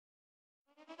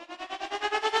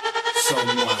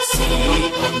Somos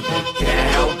así,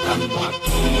 underground, estamos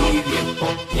aquí bien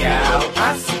pokeados.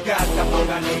 Así gata,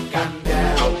 póngale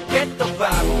candado, que esto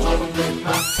vamos con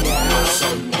demasiado.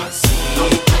 Somos así,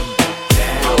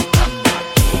 underground, estamos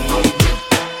aquí bien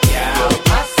pokeados.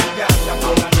 Así gata,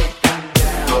 póngale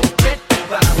candado, que esto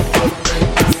vamos con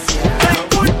demasiado.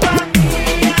 No es culpa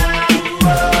mía,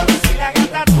 si la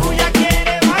gata tuya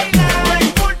quiere bailar. No es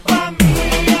culpa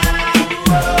mía,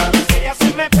 si ella se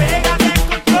me pega de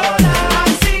controla.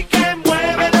 Así que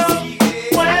muévelo,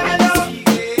 muévelo,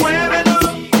 muévelo,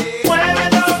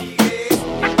 muévelo.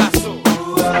 Paso,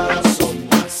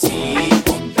 somos así,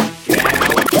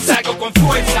 underground. Salgo con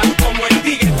fuerza como el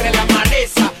tigre entre la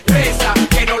maleza. Reza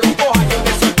que no lo coja yo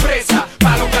de sorpresa.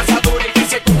 Pa' los cazadores que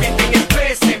se convierten en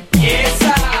presa.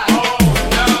 Empieza, oh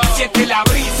no. Siente la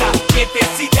brisa,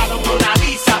 quietecita lo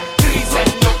monaliza. Risa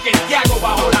es lo que te hago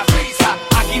bajo la risa.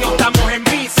 Aquí no estamos en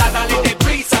misa, dale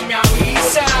deprisa, me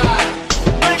avisa.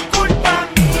 No es culpa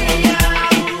mía,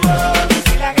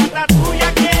 si la gata tuya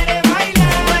quiere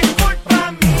bailar. No es culpa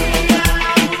mía,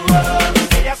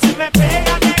 si ella se me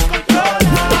pega de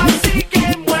controla. Así que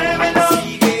muévelo,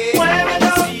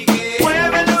 muévelo,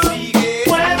 muévelo,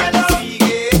 muévelo.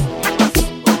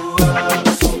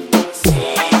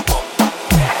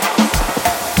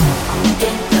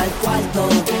 Entra al cuarto,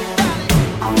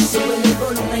 sube el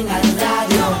volumen al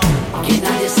radio, que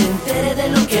nadie se entere de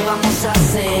lo que vamos a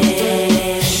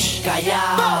hacer.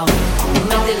 Callao,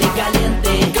 métele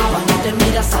caliente, cuando te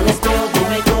miras al espejo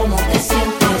dime cómo te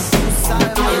sientes.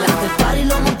 El after party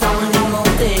lo montamos en el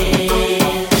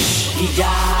motel. Y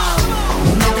ya,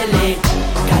 métele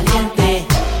caliente,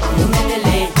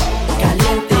 métele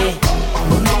caliente,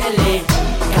 métele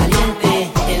caliente.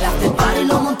 El after party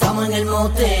lo montamos en el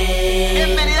motel.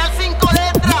 Bienvenida al 5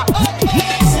 letras.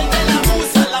 Siente la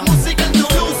musa, la música en tu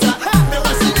blusa. Te voy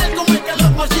a enseñar cómo es que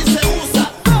los mochis se usa.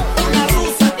 Una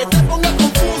rusa que te ponga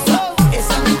confusa.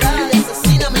 Esa mirada de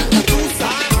asesina me engatusa.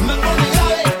 Me pone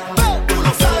grave, tú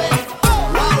lo sabes.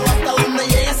 Wow, hasta donde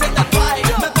llega ese tatuaje.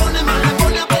 Me pone mal, me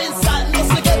pone a pensar. No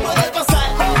sé qué puede pasar.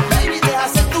 Baby, deja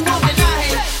hacerte un homenaje.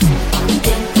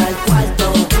 Entra al cuarto,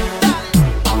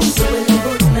 sube el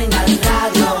volumen al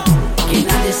radio, que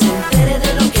nadie se entere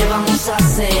de lo que vamos a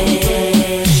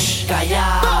hacer.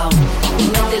 Callao,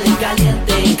 métele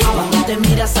caliente, cuando te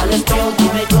miras al espejo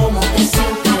dime cómo te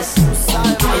sientes.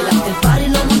 El after party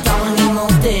lo montamos en el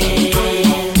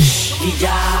motel. Y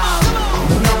ya,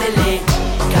 métele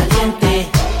caliente,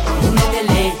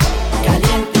 métele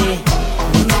caliente,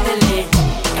 métele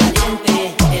caliente.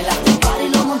 El after party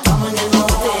lo montamos en el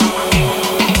motel.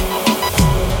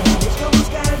 Disco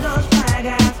buscar dos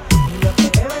pagas y lo que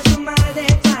veo es un mar de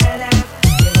palas.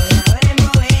 Que voy a ver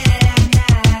mover a la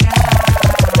naga.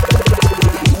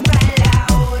 Para la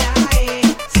hora,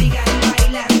 sigan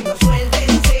bailando,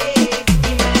 suéltense.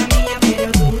 Dime la mía, pero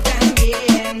tú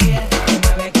también. Bien, que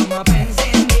mueve como pa'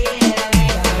 encender.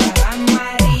 Vamos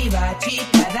arriba,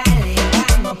 chica, dale,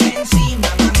 vamos pa' encima,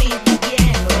 mamita,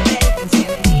 quiero verte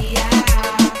encendida.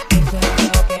 Eso es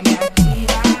lo que me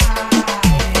activa.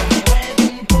 Me vuelve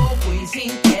un poco y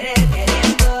sin querer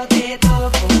queriéndote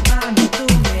toco. Mami, tú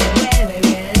me vuelves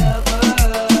bien loco.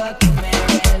 Tú me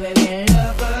vuelves bien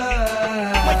loco.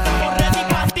 Estamos ready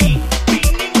pa' ti.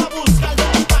 Vinimos a buscar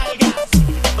dos palgas.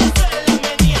 Entonces la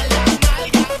menea en las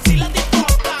nalgas. Si la disco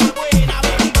está buena,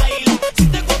 ven baila. Si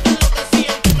te gusta lo que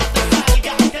sientes, no te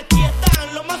salgas. Que aquí están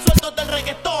los más sueltos del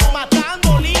reggaetón. Matando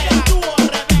ligas, tuvo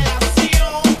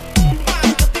revelación. Man,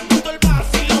 yo te invito al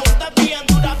vacilón. Está bien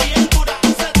dura,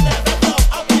 se te ve todo.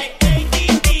 Ok,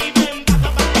 ADD, ven, baja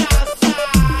pa' casa.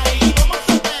 Y vamos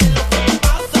a ver lo que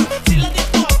pasa. Si la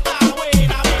disco está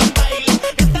buena, ven baila.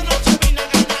 Esta noche vine a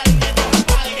ganarme dos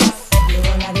palgas. Llego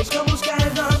a la disco a buscar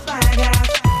dos pagas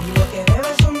y lo que veo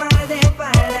es un mar de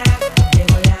palas.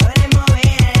 Llegó la hora de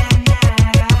mover a la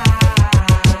naga.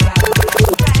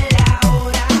 Para la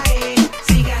hora,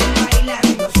 sigan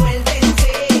bailando,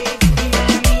 suéltense. Dime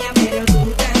la mía, pero tú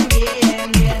también.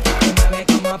 Bien, que mueve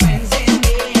como pa'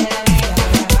 encender.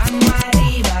 Vamos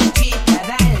arriba, chica,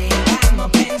 dale, vamos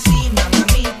pa' encima,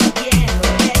 mamita, quiero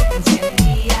verte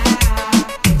encendida.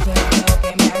 Eso es lo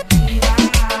que me activa.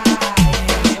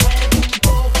 Me vuelve un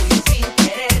poco y sin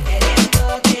querer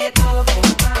queriéndote toco.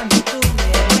 Mami, tú me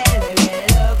vuelves bien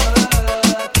loco.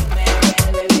 Tú me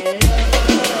vuelves bien loco.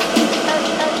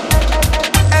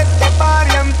 Este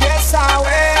party empieza,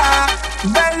 wea.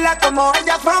 Verla como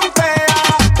ella frontea.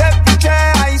 Te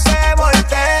pichea y se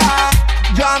voltea.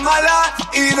 Llámala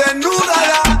y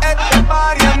desnúdala. Este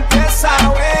party empieza,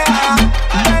 wea.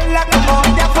 Verla como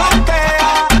ella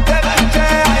frontea. Te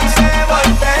pichea y se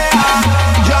voltea.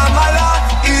 Llámala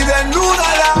y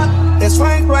desnúdala. Te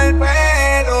suelto el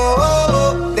pelo.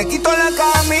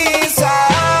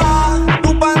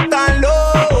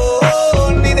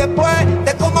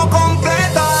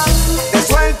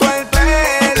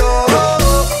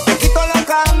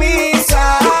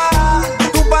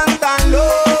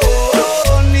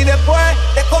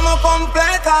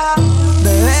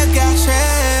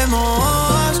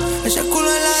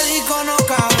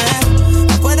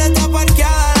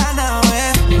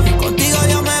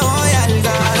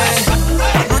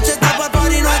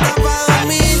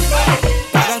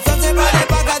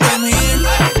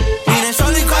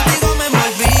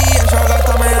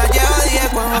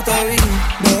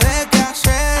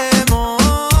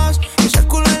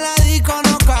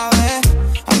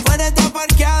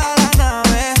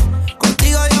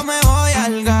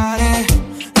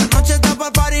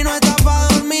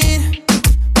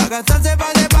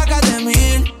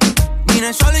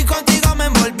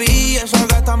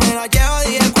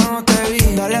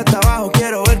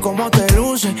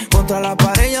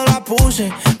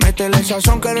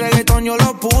 sazón que el reggaetón yo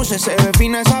lo puse. Se ve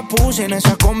fina esa pussy en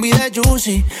esa combi de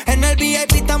Juicy. En el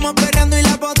VIP estamos perreando y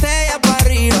la botella para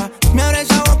arriba. Me abre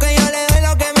esa boca y yo le doy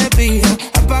lo que me pida.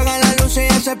 Apaga la luz y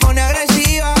ella se pone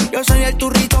agresiva. Yo soy el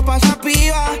turrito pa' esa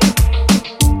piba.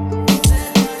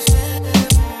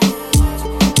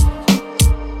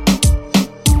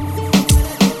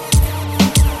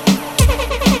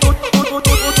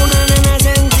 Una nena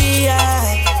sencilla,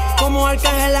 como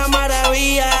Arcángel la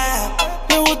maravilla.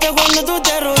 Me gusta cuando tú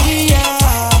te arrodillas.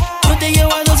 Yo te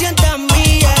llevo a 200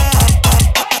 millas.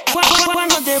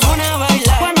 Cuando te pone a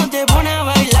bailar, cuando te pone a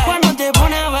bailar, cuando te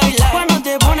pone a bailar, cuando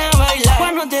te pone a bailar,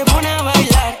 cuando te pone a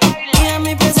bailar. Y a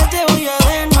mi pieza te voy a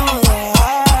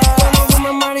desnudar. Cuando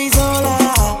fumas marisola,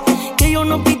 que yo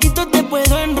unos piquitos te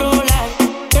puedo enrolar.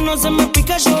 Que no se me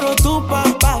pica, lloro tu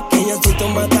papá. Que yo soy tu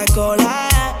matacola.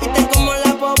 Y te como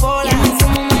la popola. Yo no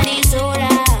fumo marisola,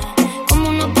 como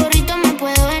unos porritos me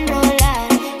puedo enrolar.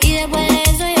 Y después de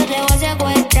eso yo te voy a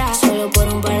secuestrar. Solo por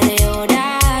un par de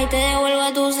horas y te devuelvo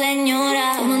a tu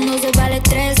señora. Fumándose para el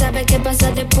estrés, sabes qué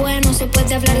pasa después. No se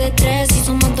puede hablar de estrés. Si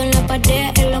somos dos en la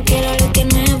pared, él lo quiero, lo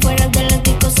tiene. Fuera del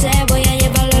látigo sé, voy a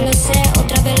llevarlo, lo sé.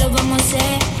 Otra vez lo vamos a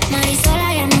hacer.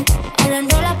 Marisola ya no, ahora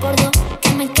enrola por dos. Que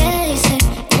me quede, dice,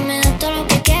 que me das todo lo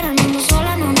que quieras. No, no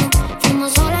sola, no, no,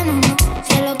 fuimos sola, no, no.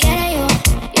 Si él lo quiere yo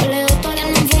le doy todo. Ya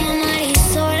no fumo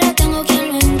marisola, tengo quien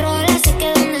lo enrola. Sé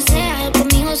que donde sea,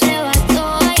 conmigo se va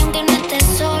todo. Y aunque no esté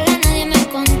sola, nadie me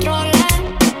controla.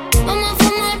 Vamos a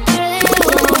fumar par de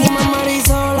horas. Fuma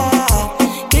marisola,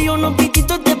 que yo unos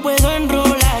piquitos te puedo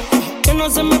enrolar. Que no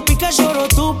se me pica, lloro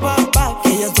tu papá.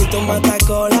 Que yo soy tu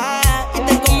matacola. Y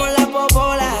te como la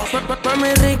popola.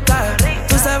 Mami rica,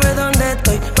 tú sabes dónde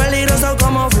estoy. Peligroso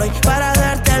como Floyd, para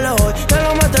dártelo hoy. Te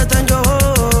lo mato extraño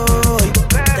hoy.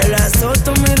 Te la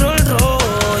solto mi Rolls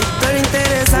Royce. Tú eres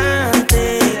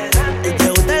interesante y te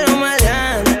gusta lo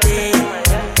maleante.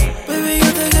 Baby,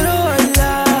 yo te quiero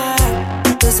bailar.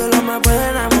 Tú solo me puedes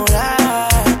enamorar.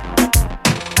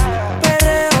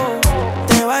 Perreo,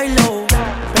 te bailo.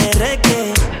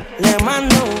 Perreque, le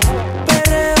mando.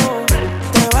 Perreo,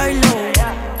 te bailo.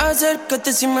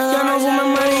 Acércate si me da. Ya no fumes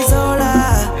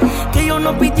marisola, que yo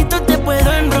unos pititos te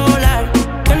puedo enrolar.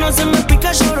 Que no se me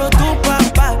pica, lloro tu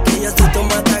papá. Que yo soy tu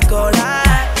matacola.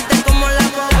 Y te como la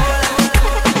popola.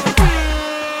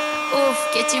 Uf,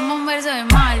 qué chimbo un verso de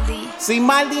Maldi. Sin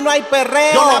Maldi no hay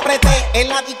perreo. Yo la apreté en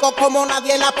la disco como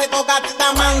nadie la apretó,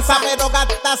 gatita mansa. Pero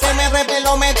gatita se me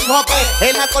reveló, me dijo que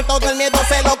el alcohol todo el miedo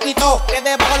se lo quitó. Que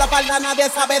debajo la falda nadie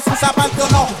sabe si usa panty o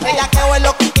no. Bellaqueo es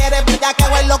lo que quiere,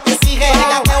 bellaqueo es lo que sigue.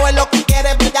 Bellaqueo es lo que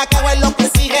quiere, bellaqueo es lo que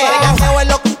sigue. Bellaqueo es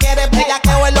lo que quiere,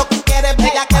 bellaqueo es lo que quiere.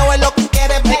 Bellaqueo es lo que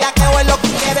quiere, bellaqueo es lo que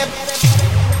quiere.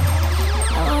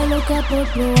 Estaba loca por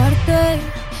probarte,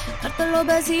 darte los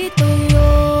besitos y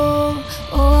yo.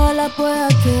 Ojalá pueda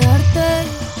quedarte,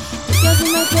 porque así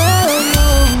me quedo yo.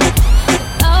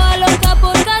 Estaba loca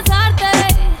por casarte,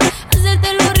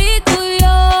 hacerte lo rico y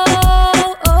yo.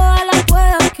 Ojalá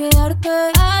pueda quedarte.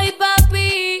 Ay,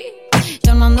 papi,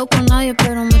 yo no ando con nadie,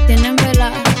 pero me tienen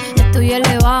vela. Estoy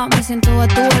elevada, me siento a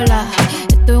tu vela.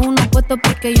 Estoy en unos puestos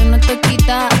porque yo no estoy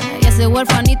quita. Y ese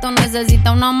huerfanito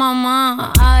necesita una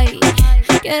mamá. Ay,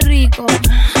 qué rico,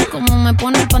 como me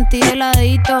pone el panty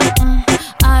heladito.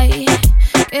 Ay,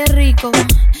 qué rico,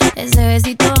 ese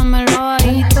besito dámelo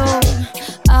bajito.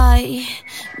 Ay,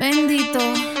 bendito,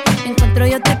 encuentro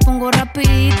yo te pongo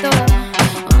rapidito.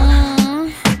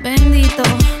 Bendito,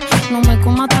 no me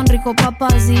coma tan rico,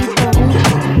 papacito.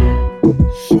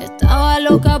 Estaba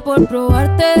loca por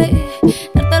probarte,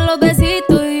 darte los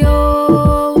besitos y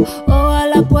yo.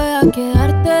 Ojalá pueda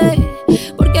quedarte,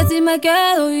 porque así me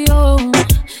quedo yo.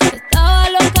 Estaba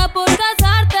loca por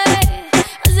casarte,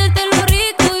 hacerte lo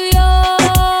rico y yo.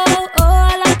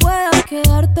 Ojalá pueda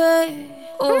quedarte.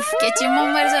 Uf, qué chimbo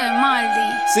un verso de Maldi.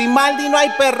 Sin Maldi no hay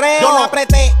perreo. Yo la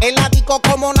apreté en la disco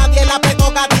como nadie la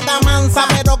apretó, gatita mansa.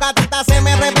 Pero gatita se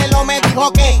me reveló, me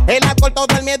dijo que el alcohol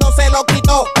todo el miedo se lo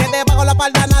quitó. Que debajo la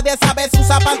falda nadie sabe si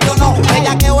usa panty o no.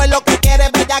 Bellaqueo es lo que quiere,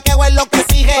 bellaqueo es lo que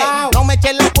sigue. No me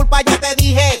eches la culpa, ya te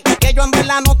dije que yo en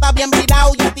verdad no está bien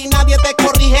virado y a ti nadie te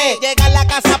corrige. Llega a la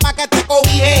casa pa' que te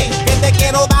cobije, que te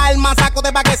quiero dar más saco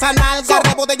de pa' que esa nalga.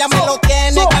 Rebote ya me lo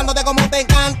tienes, dándote como te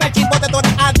encanta. El chimbote tú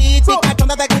eres adicto y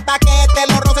cachonda te gusta que te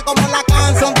lo roce como la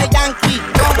canción de Yankee.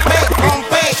 Rompe,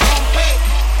 rompe,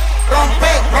 rompe,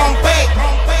 rompe,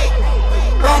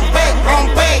 rompe, rompe,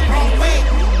 rompe,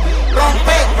 rompe,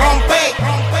 rompe,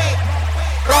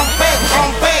 rompe,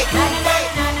 rompe,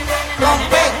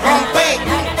 rompe,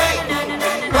 rompe,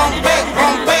 rompe,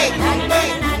 rompe,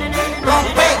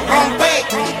 rompe, rompe.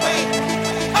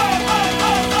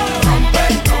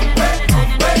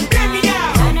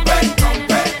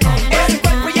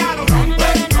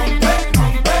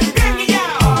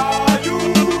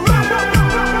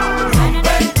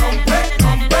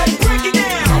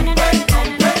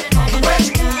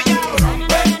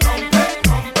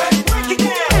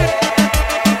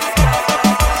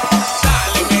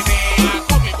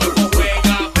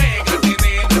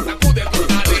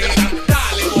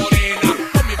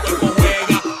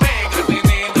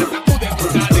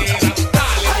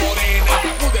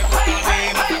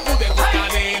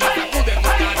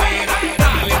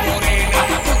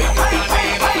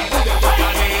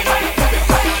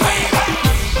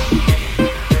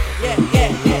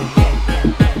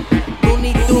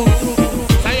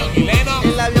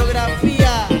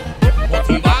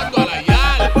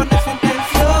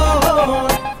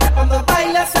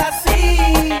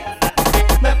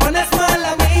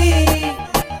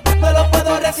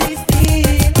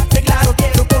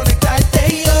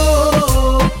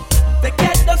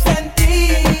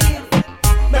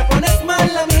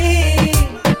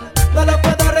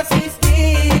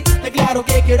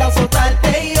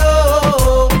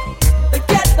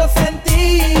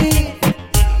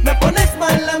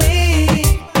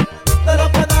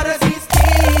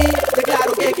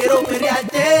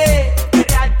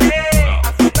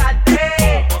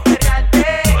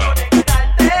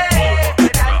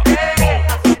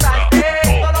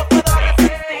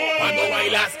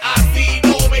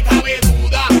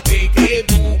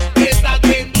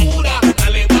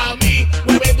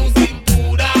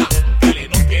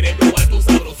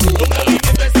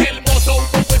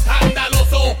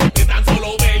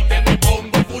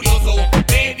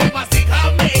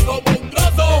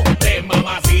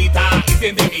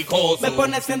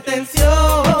 pones en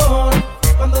tensión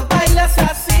cuando bailas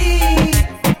así.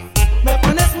 Me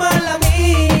pones mal a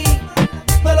mí,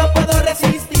 no lo puedo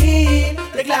resistir.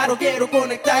 De claro quiero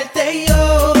conectarte y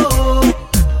yo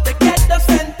te quiero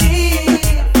sentir.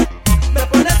 Me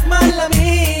pones mal a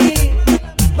mí,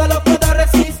 no lo puedo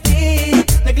resistir.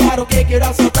 De claro que quiero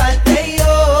azotarte y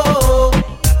yo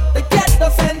te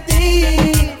quiero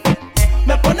sentir.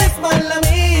 Me pones mal a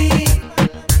mí,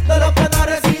 no lo puedo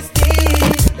resistir.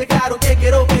 De claro que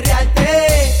quiero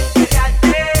perrearte,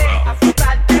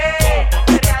 azotarte,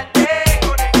 perrearte,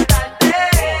 conectarte,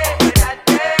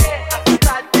 perrearte,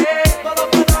 azotarte. No lo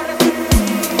puedo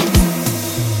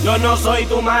resistir. Yo no soy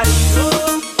tu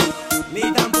marido, ni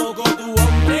tampoco tu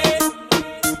hombre.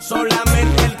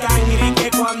 Solamente el cangri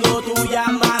que cuando tú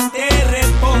llamas te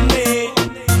responde.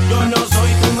 Yo no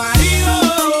soy tu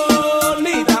marido,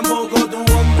 ni tampoco tu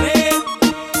hombre.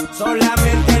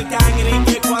 Solamente el cangri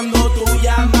que cuando tú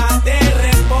llamas te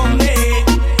responde.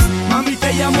 Mami,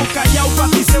 te llamo callao, pa'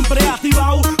 ti siempre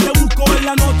activado. Te busco en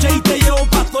la noche y te llevo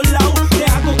pa' todos lados. Te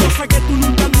hago cosas que tú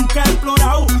nunca has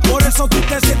explorado. Por eso tú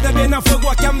te sientes bien a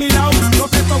fuego aquí a mi lado. No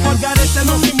te toco al garete,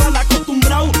 no soy mal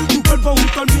acostumbrado. Tu cuerpo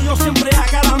junto al mío siempre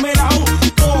acaramelao.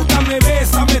 Tócame,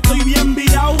 bésame, estoy bien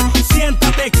virado.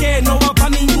 Siéntate que no va pa'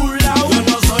 ningún lado. Yo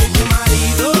no soy tu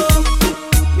marido,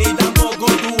 ni tampoco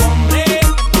tu hombre.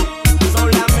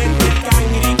 Solamente el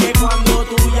cangri que cuando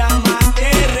tú llamas te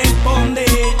responde.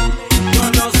 Yo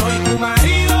no soy tu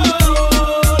marido,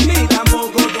 ni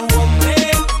tampoco tu hombre.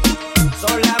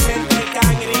 Solamente el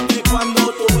cangri que cuando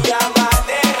tú llamas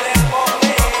te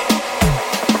responde.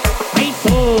 Ay,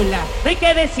 sola, no hay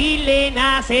que decirle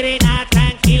nada, serena,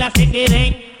 tranquila, se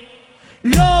queden.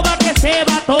 Loba que se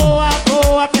va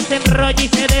toa, que se enrolla y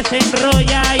se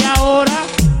desenrolla y ahora.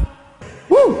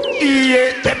 Y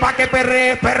este pa' que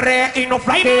perre y no Ay,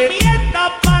 flaquee. moviendo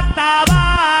pata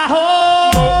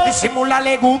abajo. No disimula,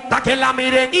 le gusta que la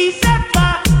miren. Y se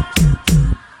va.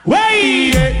 Y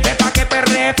Wey. este pa' que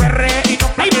perre y no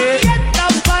Ay, flaquee.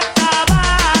 moviendo pata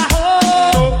abajo.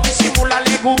 No disimula,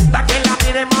 le gusta que la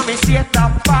miren, mami, si está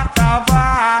pata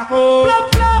abajo. Plop,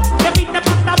 plop, que pinte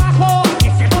pata abajo.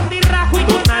 Ese bondirrajo y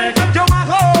tu nalga Yo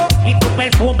bajo, y tu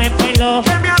perfume en pelo.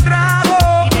 que me atrago,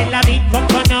 Y de la disco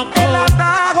conozco. el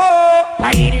atajo.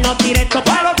 Pa' irnos directo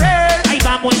Para para el hotel, ahí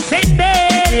vamos a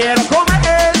encender. quiero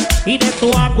comer, Y de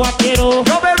tu agua quiero.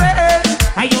 yo beber.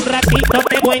 Hay un ratito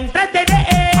te voy a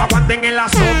entretener. Aguanten el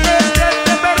azote de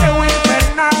este perreo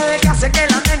infernal que hace que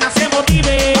la nena se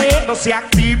motive. Cuando se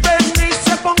activen y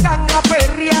se pongan a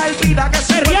perrear, vida que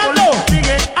se Perreando.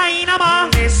 sigue. Ahí nada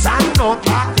más. Esa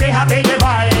nota, déjate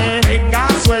llevar. Venga,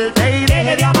 suelte y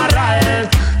deje de amarrar.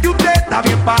 Y usted está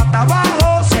bien pata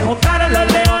abajo. Se juntaron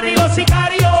los leones y los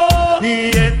sicarios.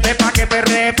 Y este pa' que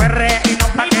perre y no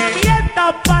pa' Y que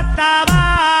moviendo pata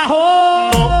abajo.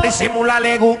 no disimula,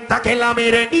 le gusta que la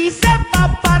miren. Y se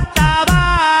va pata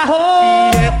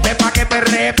abajo. Y este pa' que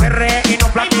perre y no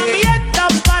Y flaquee. moviendo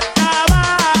pata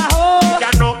abajo. Ya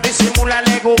no disimula,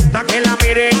 le gusta que la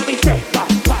miren. Y se va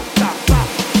pata abajo.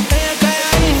 Ella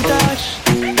calladitas,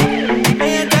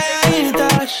 ella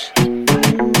calladitas,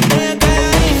 ella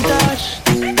calladitas,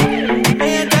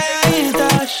 ella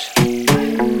calladitas.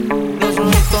 Los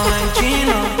ojitos en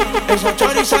chino, esa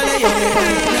choriza le llega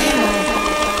el clima.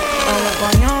 A la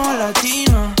española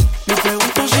latina, le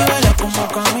pregunto si baila como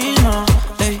camina.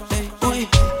 Ey, ey, uy.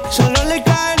 Solo le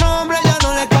cae el nombre, ya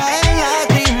no le caen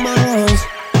lágrimas.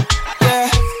 Yeah.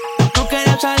 No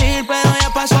quería salir, pero ya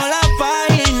pasó la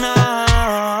página.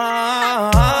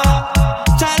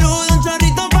 Saludo, un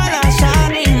chorrito para las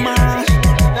ánimas.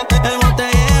 El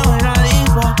botellero en la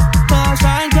disco, todos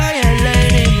saben que hoy es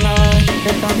Lady Night. Te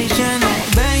están diciendo,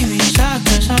 baby,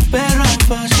 saca esa perra a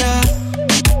pasear.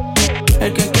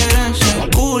 El que quiere ese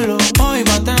culo, hoy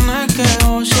va a tener que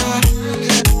gozar.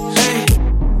 Ey,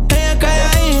 ella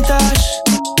calladitas,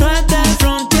 no es de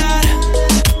frontear.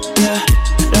 Yeah,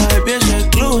 la baby es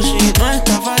exclusive, no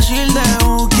está fácil de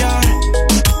buquear.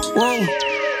 Wow,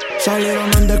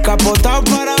 salieron en descapotado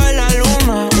para ver la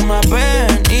luna. Una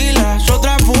ven y las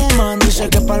otras fuman. Dice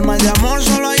que para el mal de amor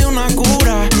solo hay una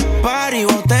cura. Party,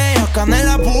 botellas,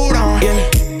 canela pura.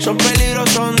 Yeah, son peligros,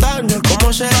 son daños.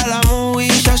 ¿Cómo será la movie?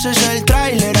 Si haces el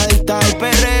tráiler, adicta al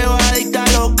perreo, adicta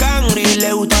a los cangri.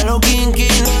 Le gusta los kinky,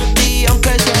 y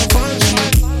aunque sea fancy.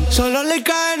 Solo le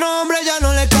cae el nombre, ya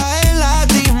no le caen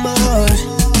lágrimas.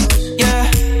 Yeah,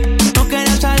 no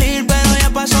quería salir, pero ya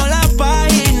pasó la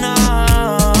página.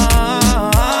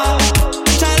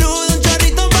 Saludo, un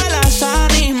chorrito para las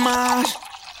ánimas.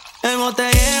 El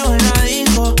botellero en la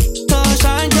disco, todos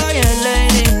saben que hoy es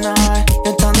Lady Night.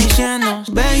 Están diciendo,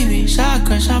 baby,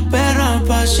 saca esa perra a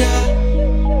pasear.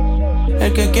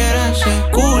 El que quiera se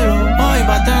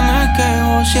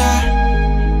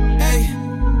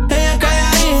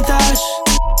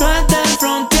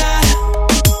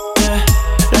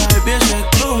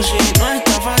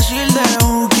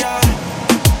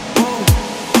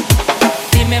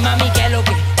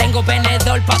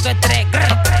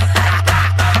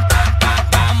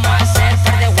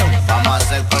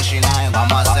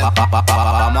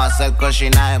Vamos a hacer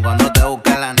cochinaje cuando te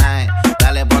busque la nave.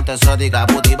 Dale, ponte exótica,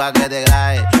 puti, pa' que te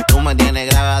grabe. Tú me tienes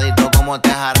grabadito como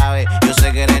este jarabe. Yo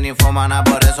sé que eres ninfomana,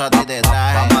 por eso a ti te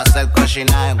traje. Vamos a hacer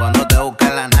cochinaje cuando te busque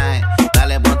la nave.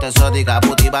 Dale, ponte exótica,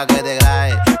 puti, pa' que te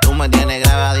grabe. Tú me tienes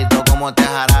grabadito como este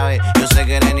jarabe. Yo sé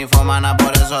que eres ninfomana,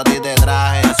 por eso a ti te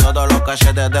traje. Eso todos los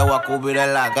cachetes te voy a escupir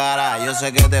en la cara. Yo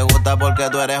sé que te gusta porque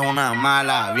tú eres una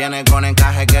mala. Viene con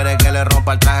encaje, quiere que le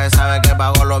rompa el traje. Sabe que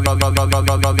pagó los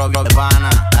pana.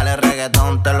 Dale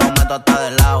reggaetón, te lo meto hasta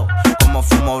de lado. Como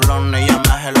fumo blonde y ya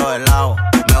me hace los helados.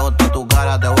 Me gusta tu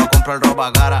cara, te voy a comprar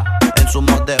ropa cara. En su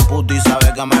mod de puto y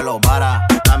sabe que me lo para.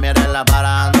 También eres la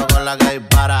para, ando con la que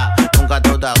dispara. Nunca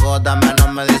tú te agotas, menos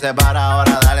me dice para.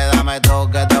 Ahora dale, dame todo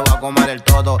que te voy a comer el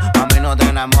toto. A mí no te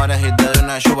enamores y te doy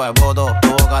una chupa de voto. Tu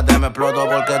boca te me exploto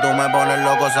porque tú me pones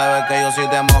loco. Sabes que yo si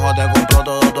te mojo te compro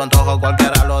todo tu antojo.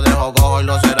 Cualquiera lo dejo cojo y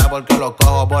lo será porque lo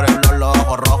cojo. Por el blog los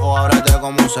ojos rojos, ahora te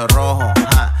como un cerrojo.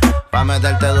 Pa'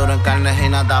 meterte duro en carne y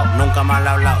natao. Nunca más le he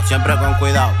hablado, siempre con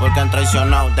cuidado, porque han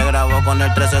traicionado. Te grabo con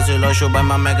el 13 si lo chupas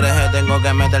más me creje. Tengo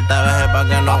que meterte a veje pa'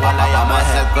 que no huela. Vamos a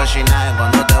hacer cochinaje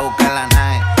cuando te busque la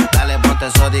nave. Dale, ponte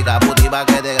exótica, puti, pa'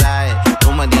 que te grabe.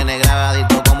 Tú me tienes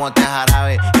grabadito como este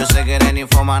jarabe. Yo sé que eres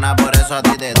ninfomana, por eso a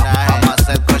ti te traje. Vamos a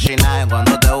hacer cochinaje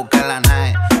cuando te busque la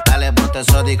nave. Dale, ponte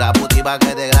exótica, puti, pa'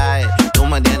 que te grabe. Tú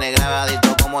me tienes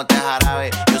grabadito como este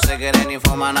jarabe. Yo sé que eres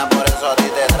ninfomana, por eso a ti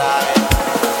te traje.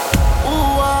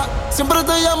 Siempre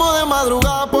te llamo de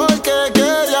madrugada porque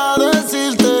quería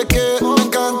decirte que me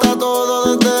encanta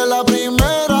todo desde la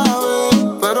primera vez.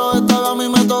 Pero esta vez a mí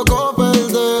me tocó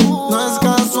perder. No es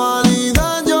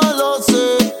casualidad, yo lo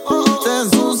sé. Te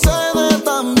sucede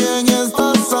también y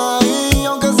estás ahí.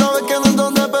 Aunque sabes que no es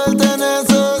donde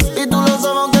perteneces. Y tú lo sabes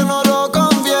aunque no lo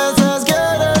confieses.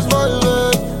 Quieres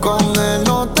volver, con él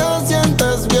no te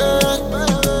sientes bien.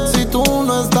 Si tú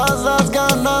no estás, las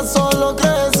ganas solo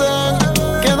crecen.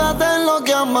 Quédate en lo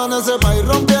que amanece pa' ir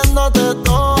rompiéndote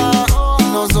toda. Y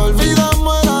nos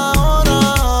olvidamos el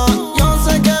ahora. Yo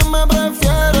sé que me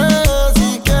prefieres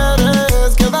si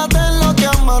quieres. Quédate en lo que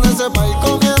amanece pa' ir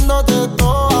comiéndote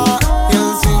toda. Y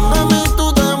encima de mí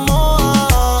tú te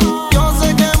mojas. Yo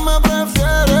sé que me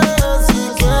prefieres si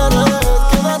quieres.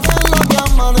 Quédate en lo que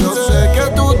amanece. Yo sé que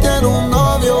tú tienes un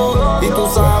novio y tú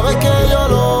sabes que yo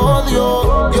lo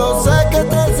odio. Yo sé que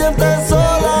te sientes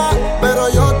sola, pero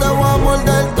yo te voy a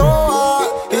morder toda.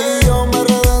 Y yo me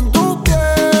enredo en tu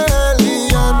piel y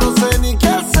ya no sé ni qué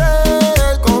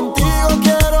hacer. Contigo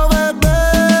quiero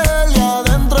beber y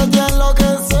adentro te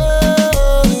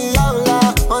enloquecer. Y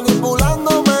habla,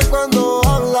 manipulándome cuando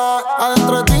habla.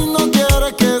 Adentro de ti no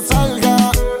quieres que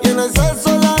salga. Y en el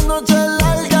sexo la noche es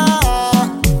larga.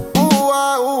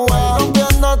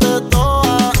 Rompiéndote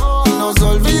toda. Y nos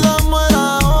olvidamos el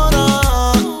ahora.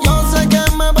 Yo sé que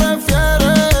me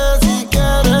prefieres si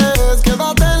quieres.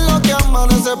 Quédate en lo que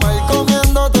amanece pa' ir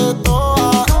comiéndote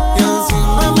toda. Y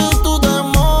encima de mí tú te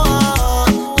mojas.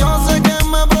 Yo sé que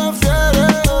me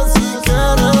prefieres si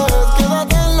quieres.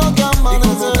 Quédate en lo que amanece. Y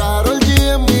como Karol G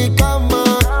en mi cama,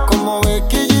 como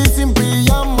Becky G sin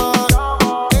pijama.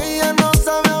 Ella no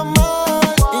sabe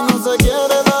amar y no se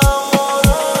quiere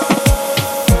enamorar.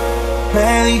 Me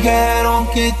dijeron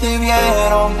que te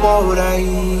vieron por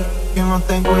ahí, que no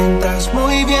te encuentras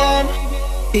muy bien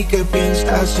y que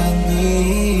piensas en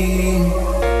mí.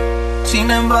 Sin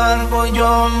embargo,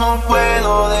 yo no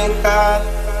puedo dejar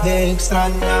de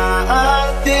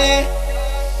extrañarte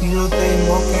y lo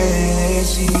tengo que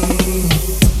decir.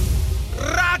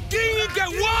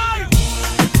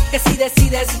 Que si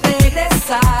decides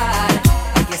regresar,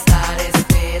 aquí estaré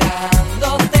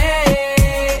esperándote.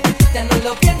 Ya no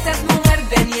lo pienses, mujer,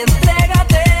 ven y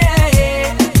entrégate.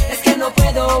 Es que no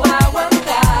puedo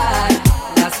aguantar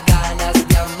las ganas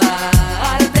de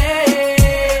amarte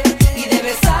y de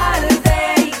besarte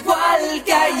igual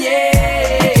que ayer.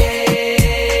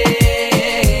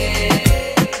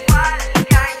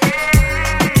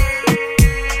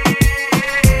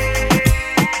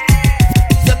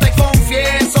 Yo te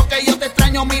confieso que yo te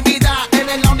extraño, mi vida.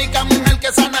 Eres la única mujer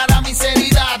que sanará mis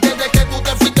heridas. Desde que tú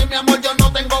te fuiste, mi amor, yo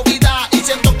no tengo vida. Y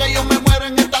siento que yo me muero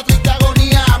en esta triste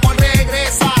agonía. Amor,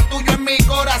 regresa, tuyo en mi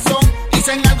corazón. Y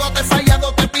si en algo te he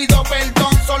fallado, te pido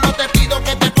perdón. Solo te pido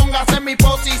que te pongas en mi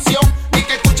posición y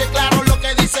que escuche claro lo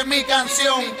que dice mi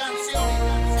canción.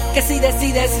 Que si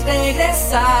decides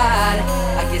regresar,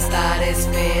 aquí estaré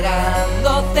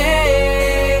esperándote.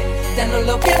 Ya no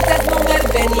lo pienses, mujer,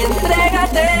 ven y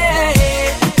entrégate.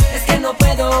 Es que no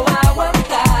puedo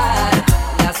aguantar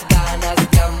las ganas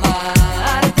de amar.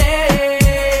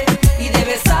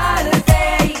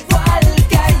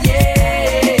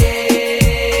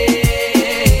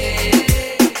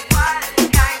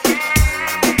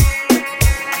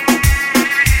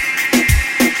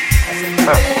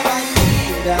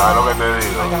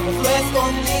 hagámoslo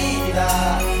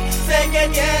escondidas. Sé que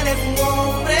tienes un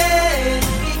hombre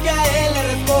y que a él le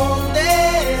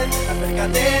respondes.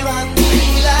 Acércate,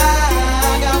 bandida,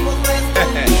 hagámoslo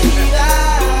escondidas.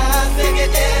 Sé que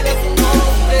tienes un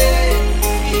hombre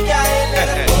y que a él le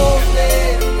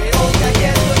respondes. Pero que aquí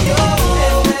estoy yo,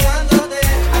 esperándote.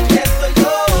 Aquí estoy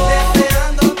yo,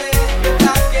 deseándote.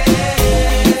 Mientras que,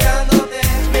 deseándote.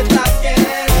 Mientras que,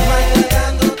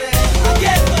 bailándote. Aquí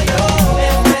estoy yo,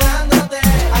 esperándote.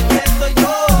 Aquí estoy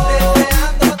yo,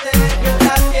 deseándote.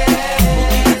 Mientras que,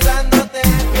 utilizándote.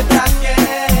 Mientras que,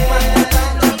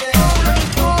 bailándote.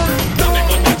 Dame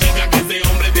con tu chica que ese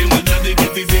hombre te maltrata y que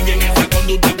si sigue en esa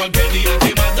conducta cualquier día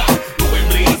te mata. Tú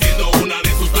vendrías siendo una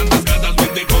de sus tantas gatas.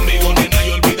 Vente conmigo, nena,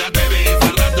 y olvídate de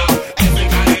esa rata. Ese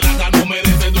encarelata no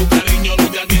merece tu cariño. No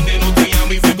te atiende, no te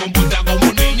llama y se comporta como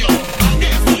un niño. Aquí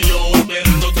estoy yo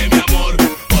esperándote, mi amor,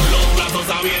 con los brazos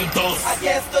abiertos. Aquí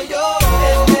estoy yo,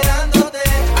 esperándote.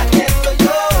 Aquí estoy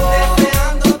yo,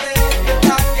 deseándote.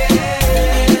 Mientras que,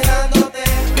 deseándote.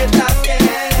 Mientras que,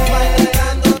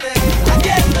 bailándote. Aquí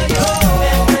estoy yo,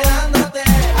 esperándote.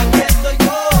 Aquí estoy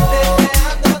yo,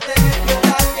 deseándote.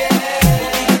 Mientras que,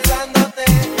 utilizándote.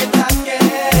 Mientras que,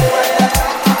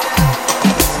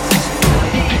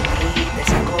 Te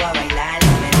saco a bailar y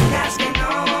me digas que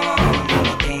no.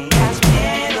 No tengas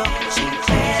miedo, sin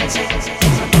verse,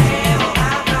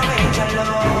 aprovechalo.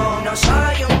 No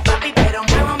soy un papi, pero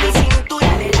muevo mi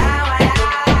cintura de lado a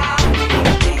lado.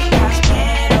 No tengas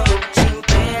miedo, sin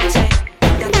verse,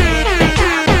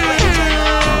 aprovechalo.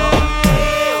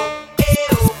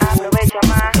 Aprovecha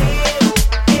más,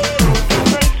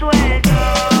 estoy suelto.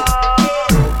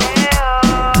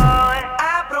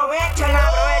 Aprovechalo,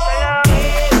 aprovechalo.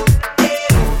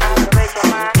 Aprovecha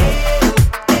más,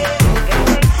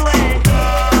 estoy suelto.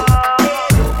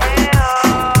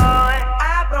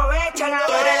 Aprovechala.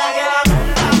 Tú eres la que la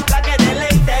manda, la que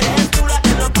deleita, eres tú la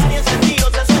que los pares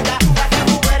sentidos se suelta. La que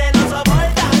mujeres no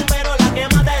soportan, pero la que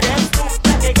mata eres tú,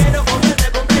 la que quiero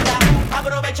comerse completa.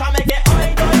 Aprovechame que hoy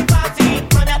doy fácil,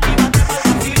 mami, actívate para el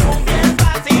vacilón bien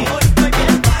fácil. Hoy estoy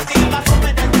bien fácil, vas a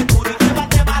meterte puro y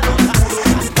llévate pa' los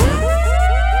azules.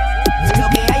 Lo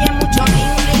que hay es mucho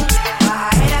bling,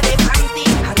 bajadera de panty,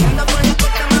 andando por la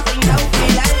costa más pintado que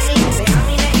el Alvin.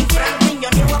 Benjamines y Franklin, yo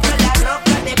ni voy por la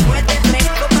roca. Después de 3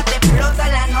 copas te explota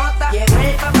la nota. Llegó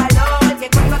el papalón, que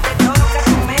cuando te toca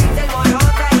tu mente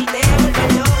alborota y te vuelve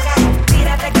loca.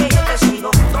 Tírate que yo te sigo,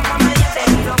 como medio te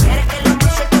giro. Quieres que los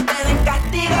muchachos te den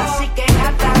castigo, así que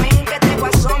gata, ven que te voy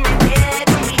a someter.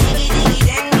 Con mi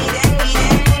digididen,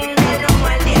 del 1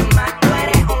 al 10 más, tú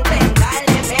eres un tren,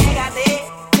 dale, pégate.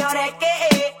 Y ahora es que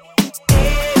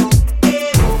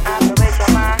aprovecha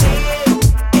más,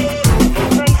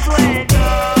 estoy suelto.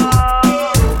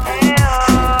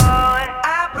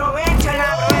 Aprovechala,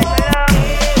 aprovechala.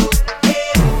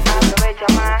 Aprovecha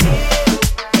más,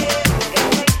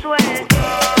 estoy suelto.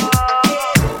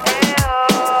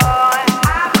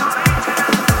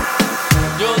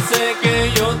 Yo sé que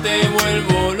yo te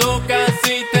vuelvo loca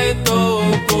si te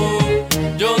toco.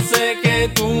 Yo sé que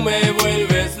tú me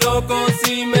vuelves loco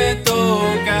si me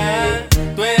tocas.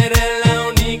 Tú eres la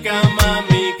única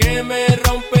mami que me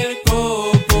rompe el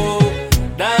coco.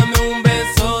 Dame un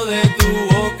beso de tu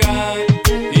boca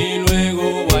y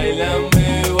luego bailame,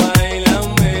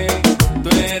 bailame. Tú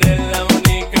eres la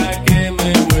única que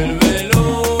me vuelve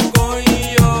loco y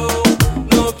yo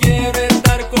no quiero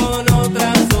estar con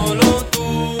otra, solo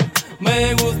tú.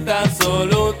 Me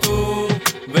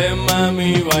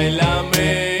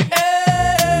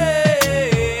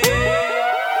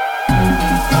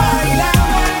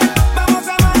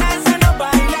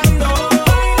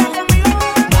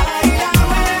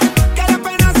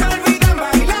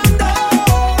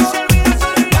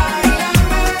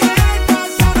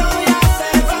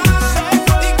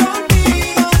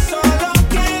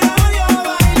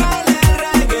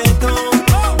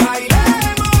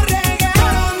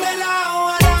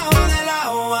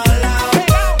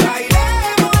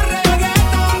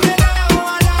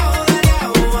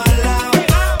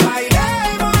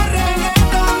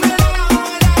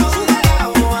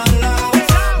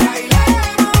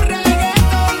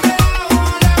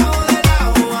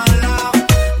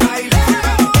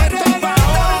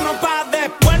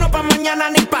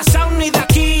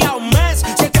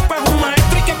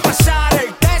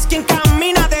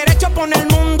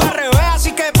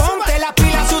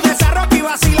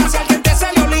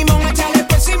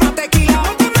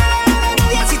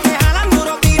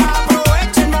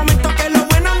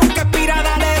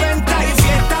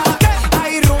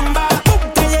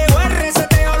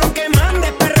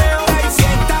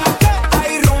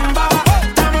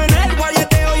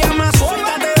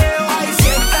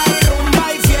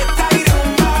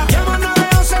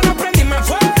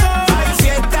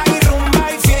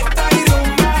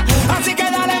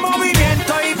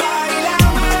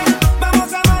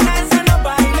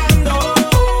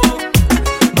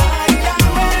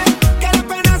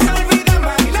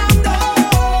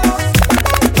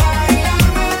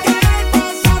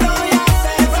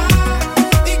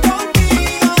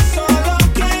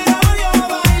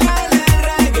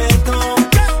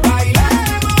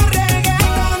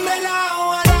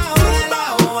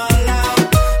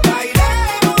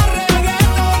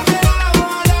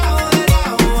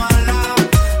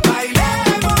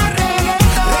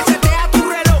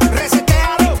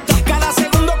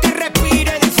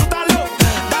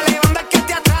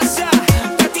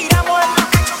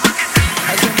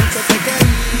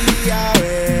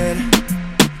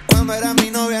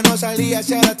salías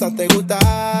y ahora hasta te gusta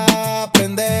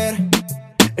aprender.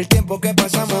 El tiempo que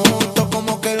pasamos juntos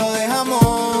como que lo dejamos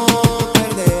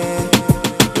perder.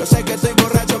 Yo sé que estoy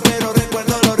borracho pero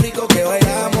recuerdo lo rico que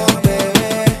bailamos,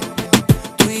 bebé.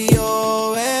 Tú y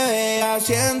yo, bebé,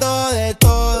 haciendo de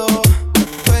todo.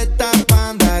 Tú estás pa'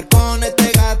 andar con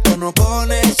este gato, no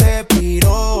con ese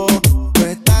piro. Tú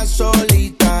estás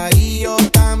solita y yo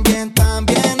también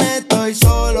estoy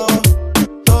solo.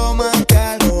 Tómate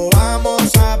algo,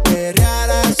 vamos a perrear,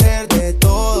 a hacer de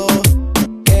todo.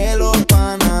 Que los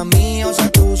panas míos a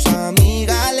tus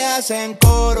amigas le hacen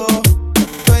coro.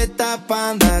 Tú estás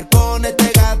pa' andar con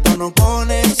este gato, no con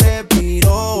ese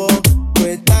piro. Tú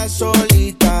estás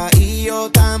solita y yo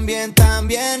también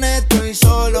estoy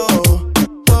solo.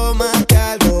 Tómate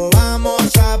algo,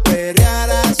 vamos a perrear,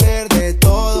 a hacer de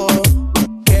todo.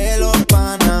 Que los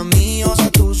panas míos a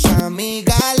tus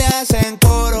amigas le hacen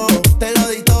coro. Te lo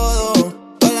di todo.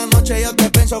 Toda la noche yo te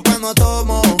pienso cuando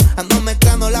tomo. Ando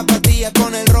mezclando la pastilla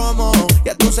con el romo. Y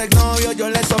a tus exnovios yo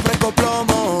les ofrezco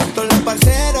plomo. Todos los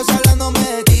parceros hablándome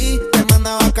de ti. Te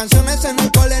mandaba canciones en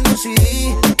el cole en un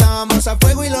CD. Estábamos a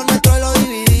fuego y lo nuestro lo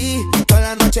dividí. Toda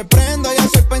la noche prendo y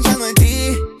estoy pensando en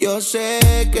ti. Yo sé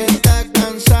que estás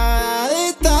cansada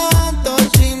de tanto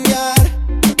chingar,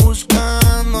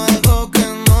 buscando algo que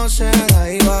no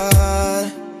será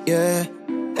igual. Yeah.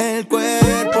 El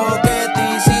cuerpo que te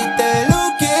hiciste lo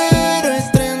quiero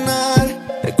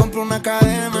estrenar. Te compro una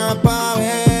cadena pa'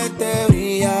 verte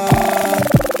brillar.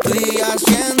 Estoy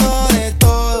haciendo de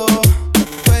todo.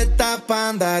 Tú estás pa'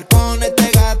 andar con este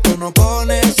gato, no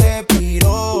con ese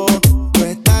piro. Tú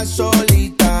estás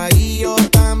solita y yo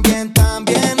también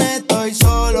estoy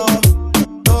solo.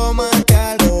 Tómate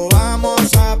algo,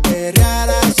 vamos a perrear,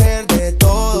 a hacer de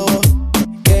todo.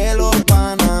 Que los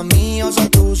panas míos a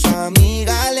tus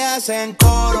amigas le hacen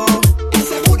coro.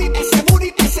 Ese booty, ese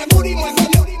booty, ese booty,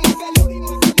 muévelo.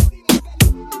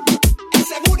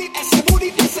 Ese booty, ese booty,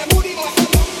 ese booty,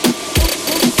 muévelo.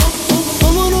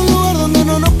 Vamos a un lugar donde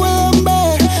no nos puedan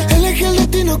ver. Elegí el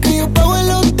destino que yo pago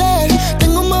el hotel.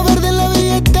 Tengo más verde en la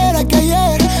billetera que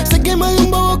ayer. Sé que más de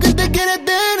un bobo que te quiere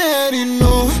tener. Y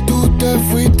no, tú te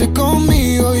fuiste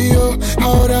conmigo y yo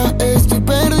ahora estoy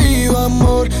perdido,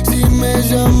 amor. Si me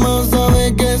llamas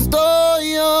sabes que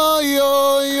estoy yo.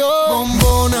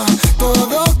 Bombona,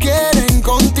 todos quieren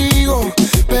contigo,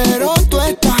 pero tú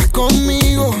estás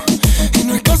conmigo. Y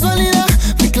no es casualidad,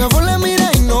 me clavó la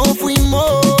mira y no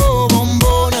fuimos.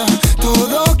 Bombona,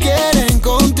 todos quieren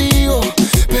contigo,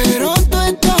 pero tú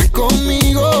estás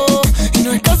conmigo. Y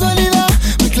no es casualidad,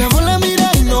 me clavó la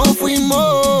mira y no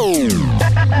fuimos.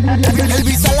 El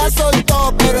visa la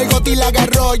soltó, pero el goti la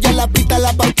agarró. Ya la pista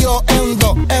la partió en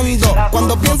dos.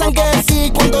 Cuando piensan que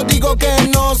sí, cuando digo que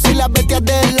no. Soy la bestia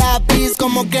del lápiz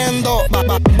como Kendo.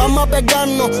 Vamos a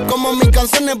pegarnos como mis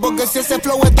canciones, porque si ese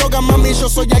flow es droga, mami, yo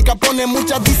soy Al Capone.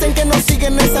 Muchas dicen que no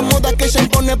siguen esa moda que ella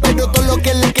impone, pero todo lo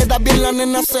que le queda bien la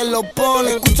nena se lo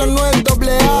pone. Escuchan no es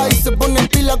doble A y se pone en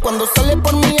pila cuando sale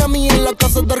por Miami en la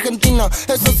casa de Argentina.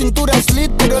 Esa cintura es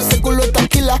lit, pero ese culo es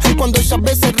tranquila. Cuando ella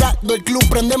ve cerrado el club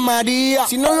prende María.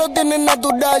 Si no lo tiene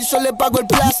natural, yo le pago el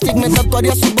plastic. Me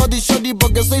tatuaría su body shorty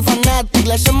porque soy fanatic.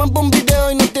 La llaman por un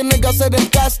video y no tiene que hacer el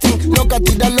casting. Loca,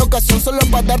 tira la ocasión solo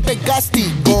para darte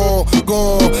castigo.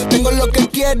 Tengo lo que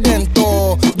quieren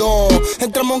todo.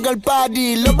 Entramos al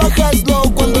party, lo bajas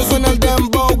slow cuando suena el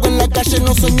dembow. En la calle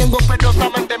no soy ñengo, pero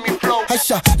saben de mi flow.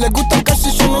 Asha, les gusta el cash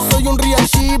y yo no soy un real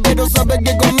G, pero sabe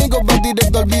que conmigo va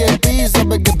directo al VIP.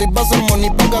 Sabe que te pasa el money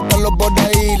pa' gastarlo por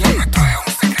ahí.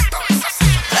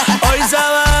 Hoy se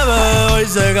bebe, hoy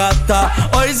se gasta,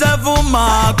 hoy se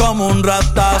fuma como un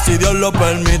rata. Si Dios lo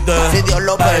permite, si Dios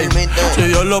lo permite, si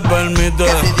Dios lo permite,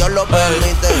 si Dios lo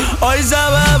permite. Hoy se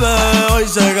bebe, hoy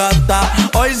se gasta,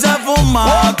 hoy se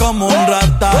fuma como un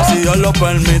rata. Si Dios lo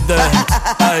permite,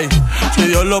 ay, si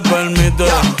Dios lo permite,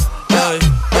 ay.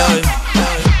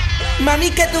 Mami,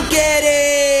 ¿qué tú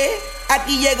quieres?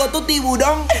 Aquí llegó tu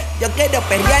tiburón. Yo quiero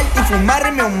perrearte y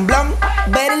fumarme un blon.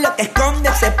 Ver lo que esconde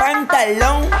ese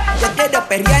pantalón. Yo quiero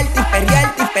perrearte y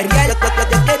perrearte y perrear. Yo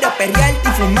quiero perrearte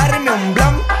y fumarme un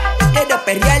blon. Yo quiero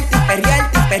perrearte y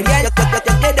perrearte y perrear. Yo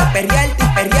quiero perrearte y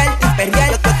perrearte y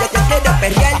perrear. Yo quiero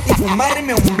perrearte y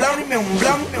fumarme un blon, un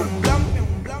blon, un blon.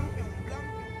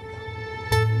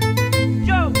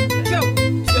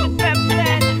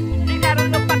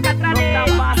 Llegaron los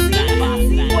pacatranes.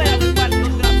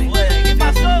 ¿Qué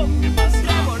pasó?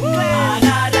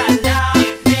 Agárrala,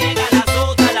 pégala,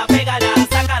 sótala, pégala,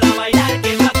 sácala a bailar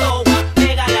que va toa.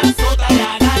 Pégala, sótala,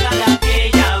 agárrala que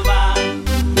ella va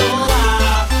toa.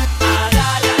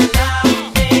 Agárrala,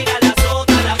 pégala,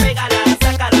 sótala, pégala,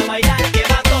 sácala a bailar que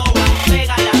va toa.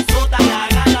 Pégala, sótala,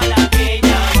 agárrala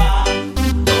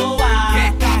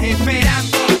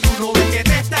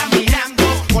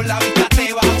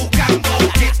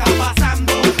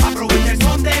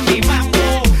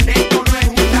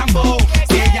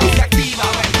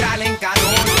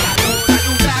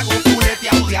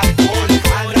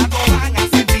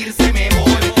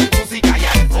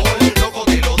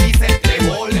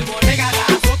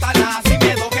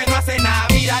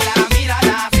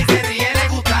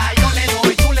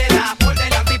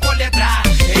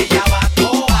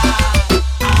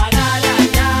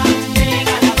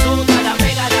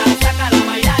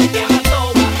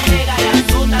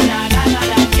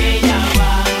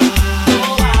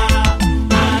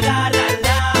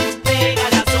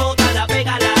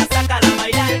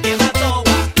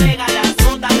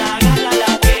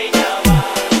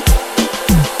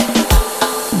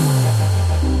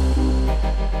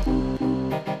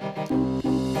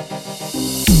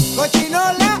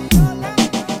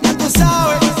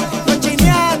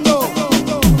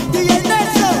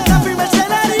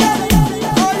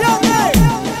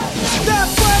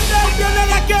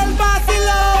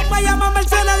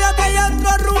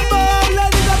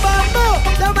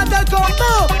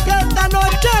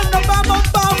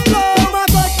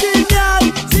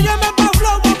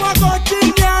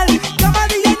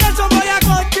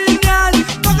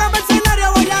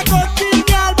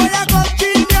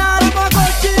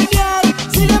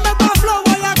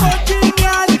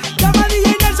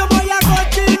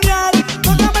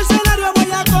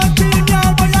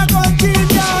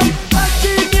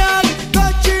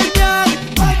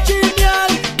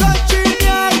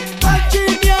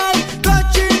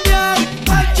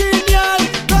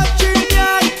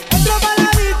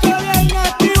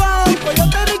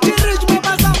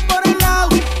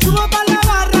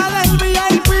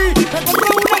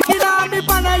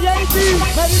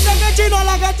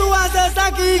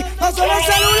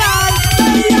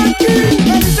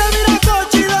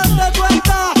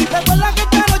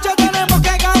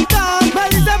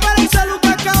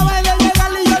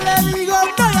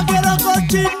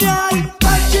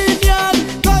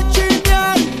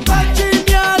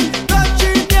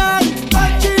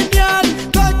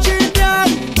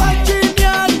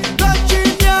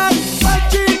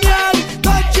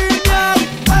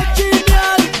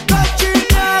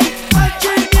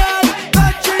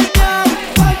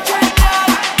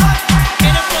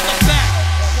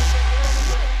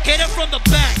Get it from the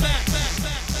back.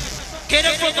 Get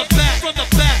it from the back, from the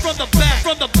back, from the back,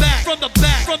 from the back, from the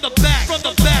back, from the back, from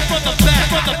the back, from the back,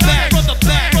 from the back, from the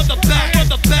back, from the back,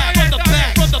 from the back, from the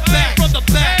back, from the back, from the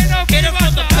back. Get it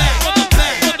from the back, from the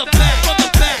back, from the back, from the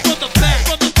back, from the back,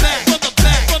 from the back, from the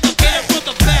back, from the get it from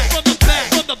the back, from the back,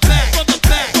 from the back, from the back,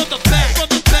 from the back, from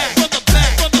the back, from the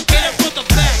back, from the get it from the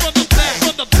back, from the back,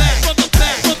 from the back, from the back, from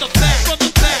the back, from the back, from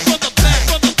the back,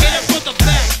 from the get it from the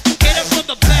back, get it from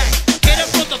the back, get it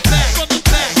from the back, from the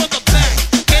back, from the back,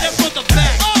 get it from the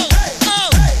back.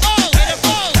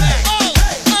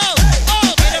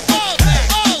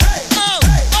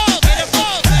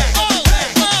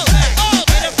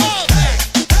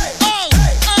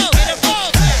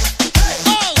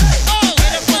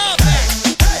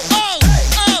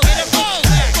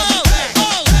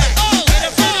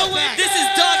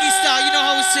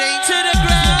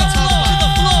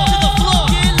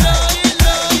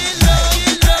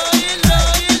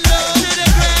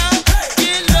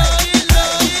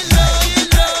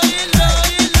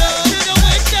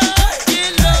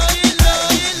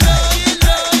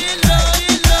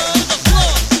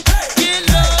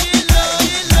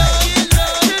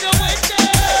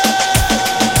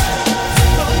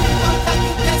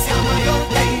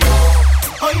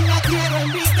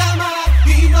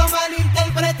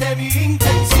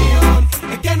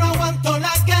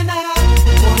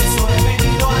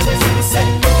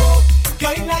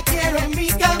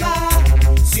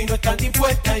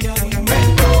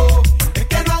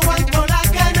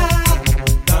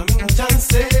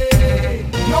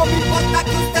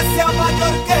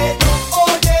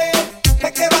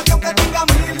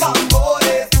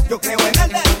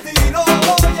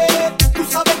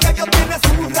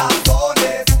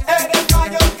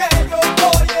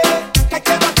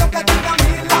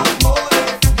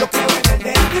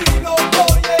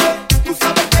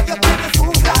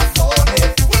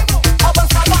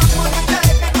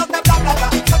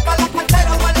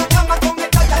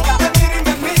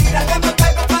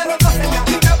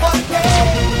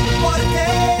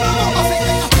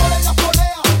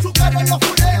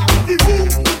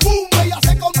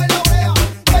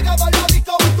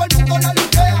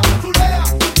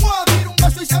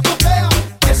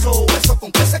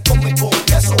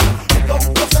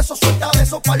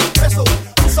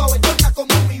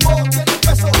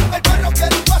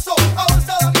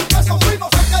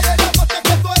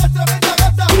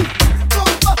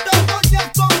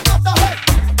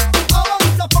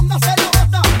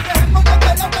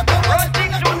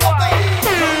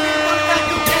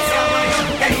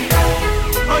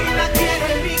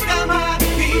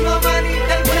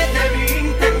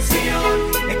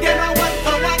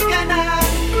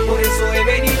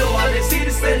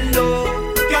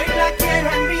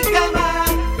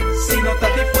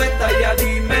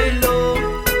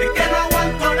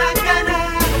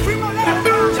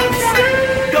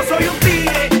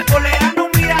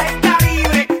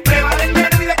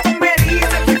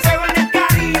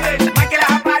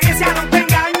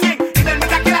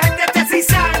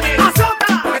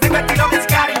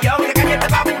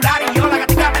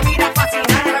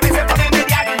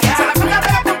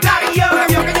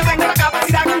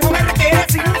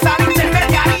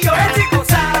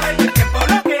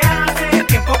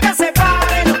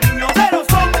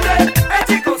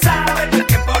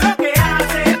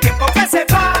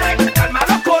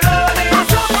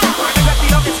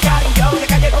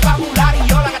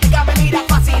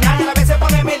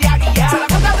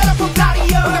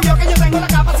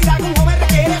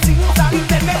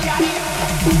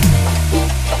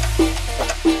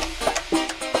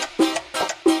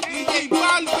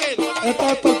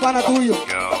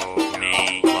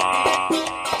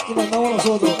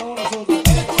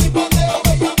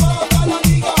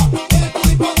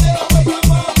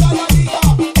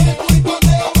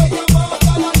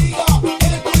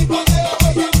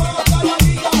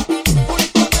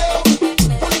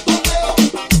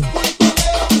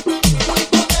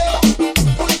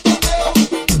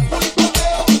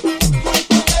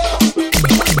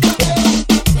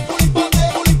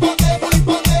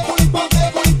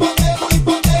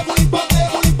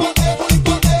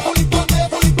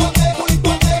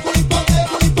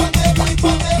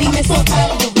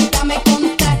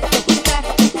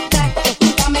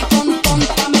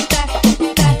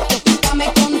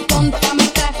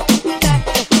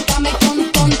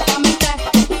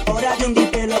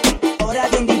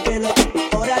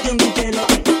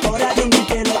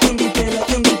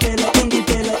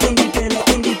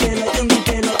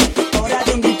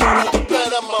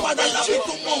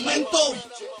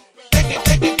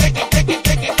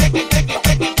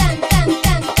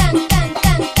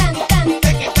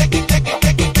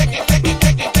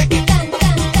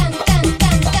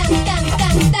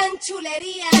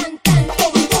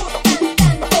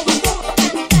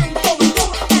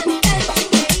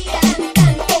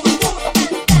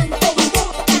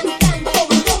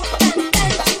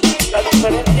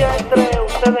 diferencia entre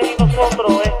ustedes y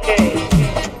nosotros es que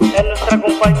en nuestra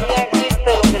compañía existe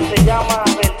lo que se llama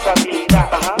versatilidad.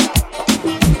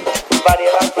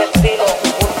 Variedad de estilos.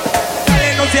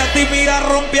 Dale, no seas tímida,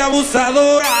 rompe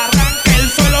abusadora. Arranca el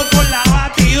suelo con la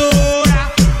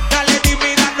batidora. Dale,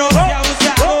 tímida, no seas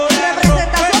abusadora.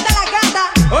 Representación de la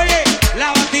gata. Oye, la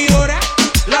batidora,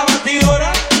 la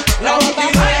batidora, la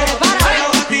batidora, la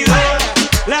batidora,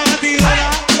 la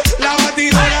batidora, la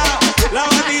batidora, la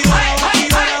batidora,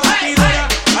 batidora, batidora.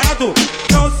 Ahora tú,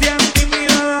 no seas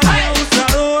tímida,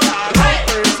 abusadora.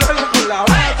 Rompe el suelo con la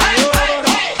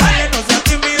batidora. Dale, no seas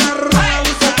tímida,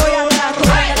 abusadora.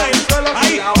 Rompe el suelo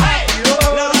con la batidora.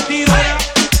 La batidora,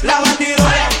 la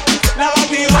batidora, la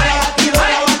batidora,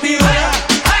 la batidora,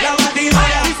 la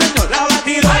batidora, sí señor, la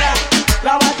batidora,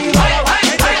 la batidora,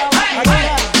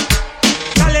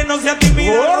 dale, no seas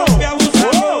tímida, rompe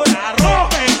abusadora,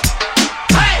 rompe.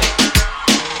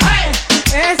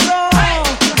 Eso.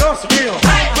 Dios mío,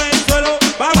 rompe el suelo,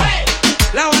 vamos.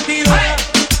 La batidora,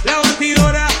 la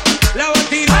batidora, la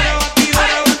batidora,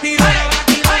 batidora, batidora,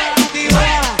 batidora,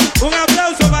 batidora. Un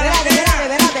aplauso para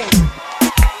Espérate.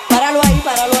 Páralo ahí.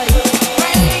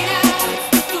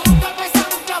 Tu cuerpo es tan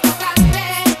provocante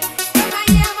que me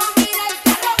llevo a mirarte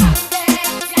arrogante.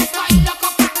 Ya estoy loco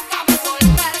que acabo por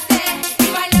verte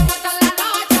y bailemos toda la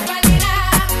noche, Felina.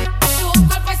 Tu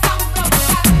cuerpo es tan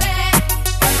provocante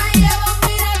que me llevo a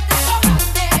mirarte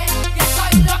arrogante. Ya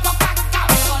estoy loco que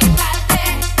acabo por verte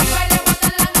y bailemos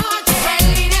toda la noche,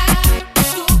 Felina.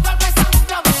 Tu cuerpo es tan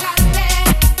provocante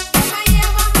que me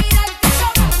llevo a mirarte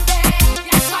arrogante.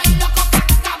 Ya estoy loco que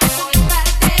acabo por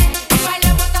verte y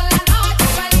bailemos toda la noche,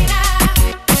 Felina.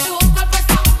 Tu cuerpo es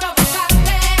tan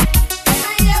provocante que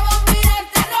me llevo a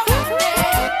mirarte arrogante.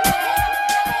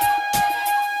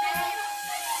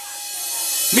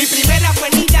 Mi primera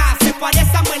avenida se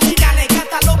parece a Melina, le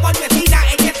gata lo por vecina,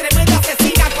 ella es tremenda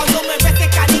asesina, cuando me ves que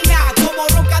camina, como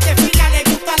roca de fina, le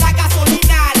gusta la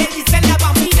gasolina, le dicen la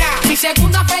bambina. Mi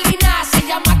segunda felina se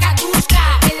llama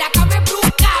Katuska. En la cama es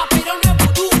brusca, pero no es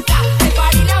buduca. El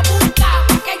party la busca,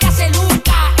 pa' que ella se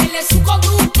luzca. Él es su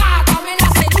conducta, dame la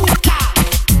seduzca.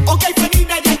 Ok,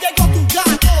 Felina, ya llegó tu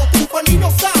gato, tu felino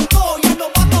santo, ya no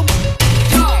va a tomar.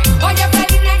 Oye,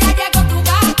 felina, ya llegó tu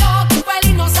gato. Tu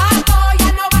felino santo,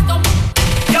 ya no va a tomar.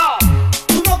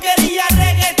 Tú no querías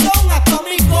reggaetón, hasta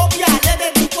mi copia le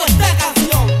dedico esta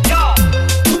canción.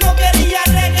 Tú no querías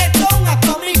reggaetón,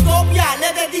 hasta mi copia le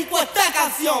dedico esta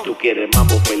canción. Tú quieres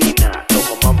mambo felina,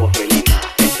 tomo mambo felina.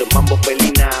 Esto es mambo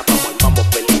felina, vamos al mambo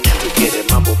felina. Tú quieres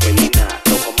mambo felina,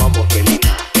 tomo mambo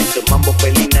felina. Esto es mambo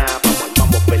felina, vamos al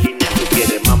mambo felina. Tú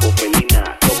quieres mambo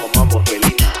felina, tomo mambo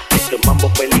felina. Esto es mambo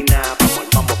felina, vamos al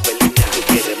mambo felina. Tú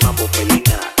quieres mambo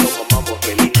felina, tomo mambo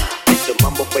felina. Esto es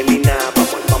mambo felina,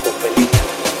 vamos al mambo felina.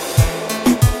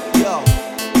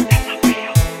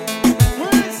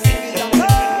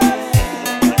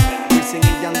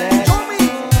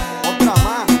 Otra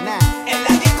más, nah. En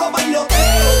la disco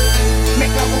bailoteo, me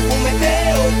clavo un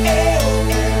fumeteo,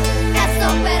 Eso,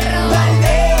 perro.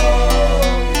 baldeo,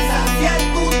 saciar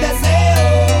tus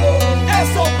deseos,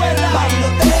 eso perra.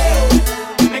 Bailoteo,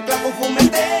 me clavo un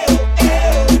fumeteo,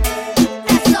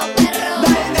 Eso, perro.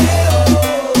 baldeo,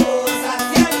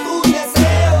 saciar tus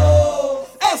deseos,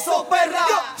 eso perra.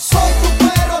 Soy tu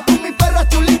perro, tú mi perra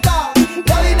chulita.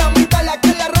 La dinamita, la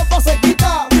que la ropa se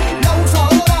quita. La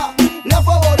abusadora, la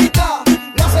favorita.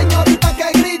 La señorita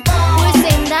que grita.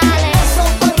 Wisin, dale. Esos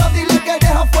perros, dile que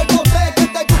deja fuegote. Que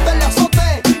te gusta el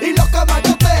azote y los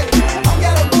camarotes.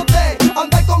 Cambiar el bote,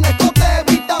 andar con escote.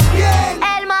 Vi también.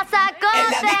 El masacote. En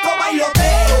la disco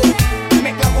bailoteo,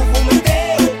 me clavo un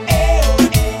fumeteo,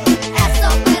 Eso,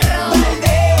 perro.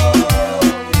 baldeo,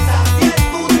 saciar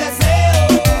tus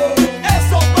deseos,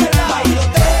 eso perra.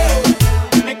 Bailoteo,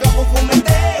 me clavo un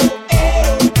fumeteo,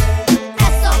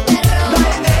 Eso, perro.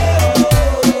 baldeo,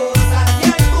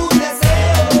 saciar tus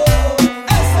deseos,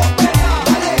 eso perra.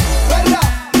 Dale, perra,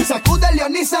 sacude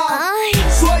Leonisa.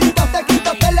 Suéltate,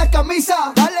 quítate la camisa.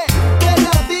 Dale, que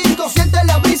la disco, siente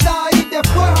la brisa. Y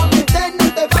después a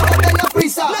meternos te bajas de la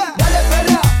prisa. Dale,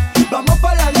 perra, vamos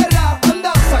pa' la guerra.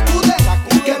 Anda, sacude,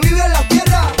 que vive la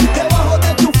tierra. Debajo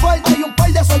de tu falda hay un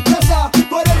par de sorpresas.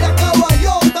 Tú eres la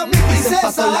caballota, mi princesa.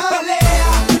 Pasó la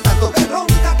pelea, tanto que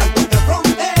ronca, tanto que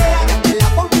frontea, ya te la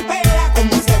pompea,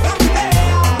 como se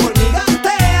rantea, por mi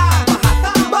gantea, baja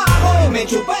hasta abajo y me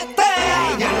chupetea,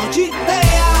 ella no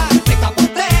chistea, te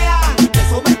capotea, te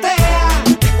sometea,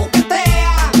 te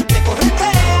coquetea, te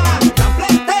corretea, la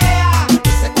fletea,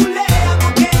 y se culea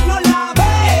pa' que no la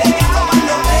vea. En el disco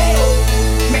bailoteo,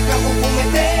 me clavo un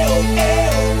fumeteo,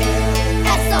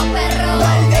 Eso, perro.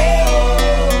 baldeo,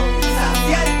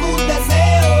 saciar tus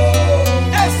deseos,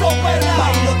 eso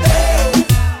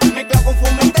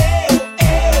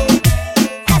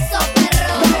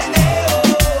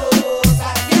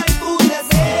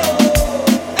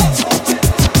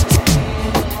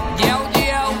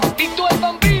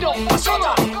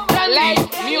Live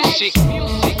music.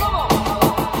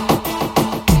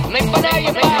 No hay para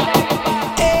nadie, pa.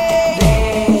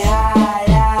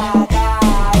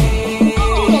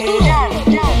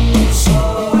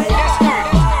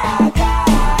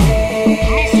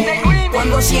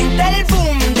 Cuando sienta el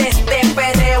boom de este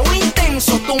perreo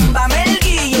intenso, túmbame el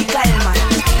guille y calma.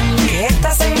 Que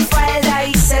estás en falda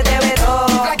y se te ve todo.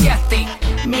 Flaqueaste,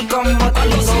 mi combo te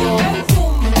ligó. El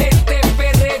boom de este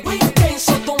perreo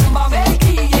intenso, túmbame el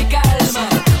guille y calma.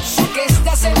 Que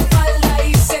estás en falda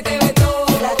y se te ve todo.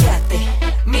 Flaqueaste,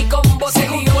 mi combo se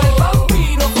ligó. El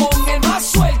bambino con el más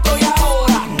suelto y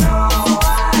ahora no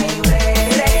hay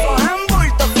break. Recojan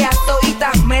bulto que a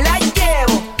toditas me las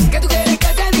llevo. ¿qué tú quieres que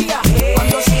te diga?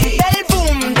 Cuando sienta el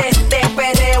boom de este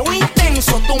perreo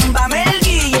intenso, túmbame el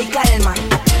guille y calma.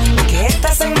 Que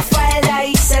estás en falda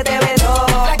y se te ve todo.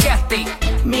 Flaqueaste,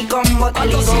 mi combo te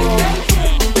cuando ligó. sienta el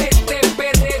boom de este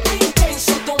perreo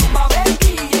intenso, túmbame el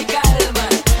guille y calma.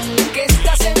 Que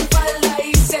estás en falda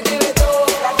y se te ve todo.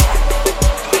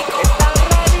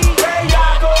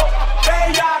 Bellaco,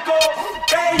 bellaco,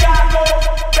 bellaco,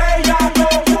 bellaco,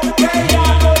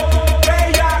 bellaco,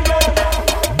 bellaco.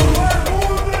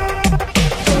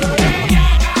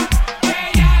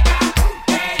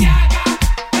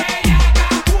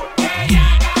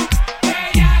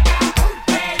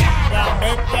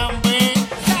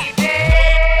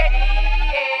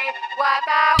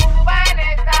 Guatauba en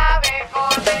esta vez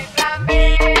con el plan B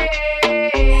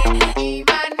y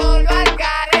Manolo al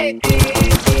carrete.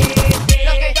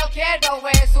 Lo que yo quiero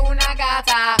es una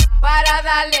gata para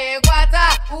darle guata,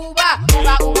 uva,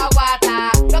 uva, uva, guata.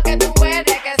 Lo que tú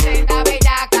eres que es una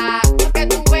bellaca, lo que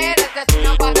tú eres es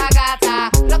una guata gata.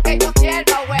 Lo que yo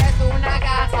quiero es una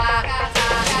gata, gata,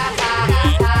 gata, gata,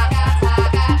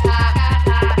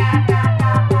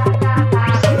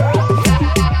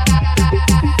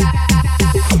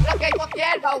 lo que yo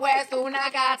quiero es una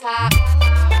gata.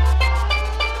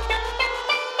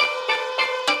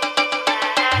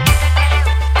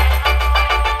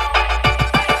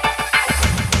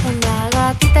 Una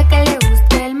gatita que le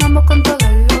guste el mambo con todos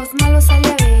los malos sale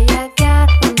a bellaquear.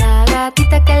 Una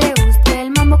gatita que le guste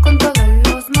el mambo con todos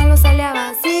los malos sale a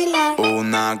vacilar.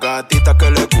 Una gatita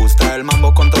que le gusta el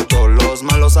mambo con todos los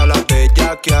malos a la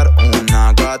bellaquear.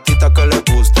 Una gatita que le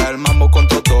gusta el mambo con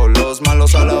todos los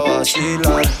malos a la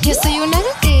vacilar. Yo soy una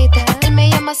gatita, él me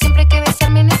llama siempre que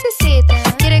besarme necesita.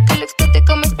 Quiere que lo explote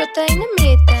como explota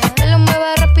dinamita. Me lo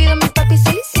mueva rápido, mi papi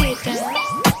solicita.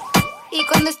 Y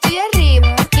cuando estoy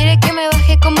arriba, quiere que me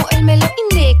baje como él me lo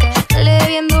indica. Le dé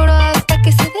bien duro hasta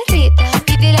que se derrita.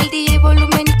 Pídele al DJ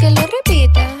volumen y que lo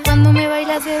repita. Cuando me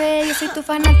bailas, bebé, yo soy tu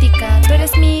fanática. Tú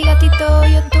eres mi gatito,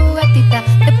 yo tu gatita.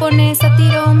 Te pones a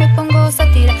tiro, me pongo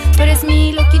sátira. Tú eres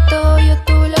mi loquito, yo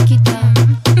tu loquita.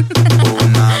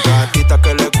 Una gatita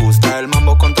que le gusta el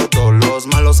mambo con todos los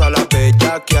malos a la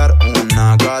bellaquear.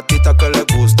 Una gatita que le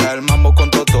gusta el mambo con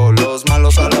todos los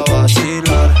malos a la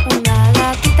vacilar. Una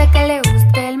gatita que le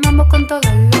guste el mambo con todos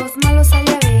los malos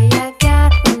sale a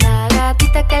bellaquear. Una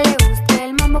gatita que le guste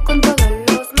el mambo con todos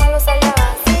los malos sale a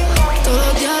vacilar. Todos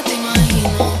los días te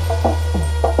imagino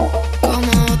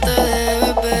cómo te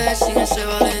debes ver sin ese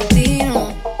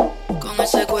Valentino, con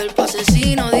ese cuerpo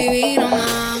asesino divino,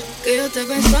 ma. Que yo esté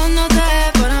pensándote,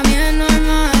 para mí es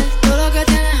normal. Todo lo que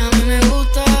tienes a mí me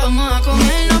gusta. Vamos a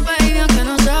comernos, baby, aunque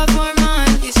no sea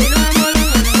formal. Y si nos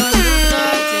envolvemos no va a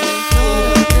gustar. Tienes todo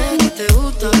de que te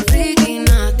gusta, freaky,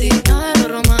 nasty, nada de lo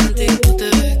romántico. Tú te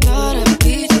ves cara,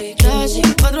 peachy, classy,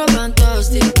 otro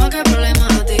fantastic, más que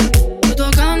problemático. Tú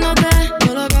tocándote,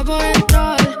 yo loca por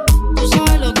entrar. Tú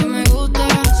sabes lo que me gusta.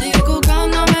 Sigue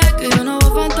buscándome, que yo no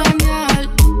voy a fantamear.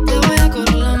 Te voy a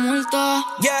correr la multa.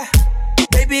 Yeah,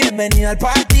 baby, bienvenida al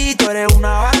party. Tú eres una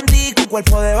bandí con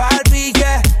cuerpo de Barbie,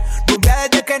 yeah. Rubia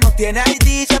desde que no tiene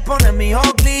ID. Se pone mi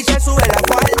ugly, se sube la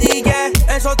faldilla.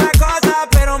 Es otra cosa,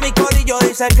 pero mi corillo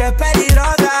dice que es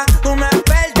peligrosa. Una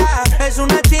experta, es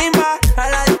una chimba. A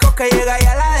la disco que llega y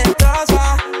a la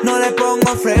destroza. No le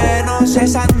pongo frenos,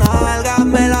 esas nalgas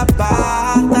me las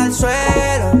baja hasta el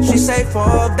suelo. She say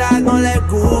fuck that, no le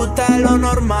gusta lo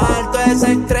normal, todo es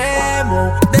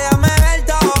extremo. Déjame ver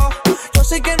todo, yo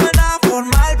sé que no es nada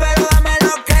formal, pero dame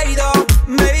lo que he ido.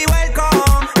 Baby,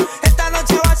 welcome, esta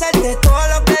noche va a ser de todo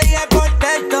lo que dije por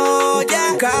texto,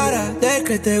 yeah. Cara de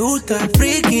que te gusta,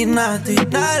 freaky, nasty,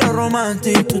 nada de lo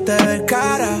romántico. Tú te ves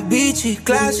cara, bitchy,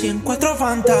 classy, encuentro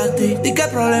fantástico. Di que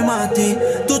problema a ti,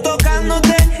 tú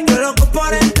tocándote, yo loco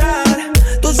por entrar.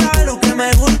 Tú sabes lo que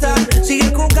me gusta,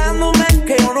 sigue jugándome,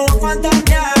 que yo no voy a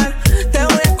fantasear. Te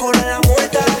voy a correr la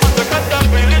multa.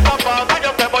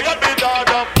 Yo te voy a olvidar,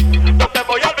 yo te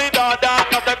voy a olvidar,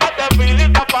 no te metas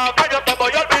filita, papá, yo te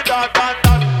voy a olvidar.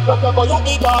 que voy a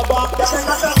tirar. Que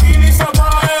vengas aquí y se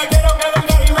baje. Quiero que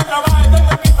vengas y me trabajes.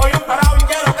 Desde que estoy parado y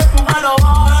quiero que tú me lo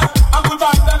bajes. A mucha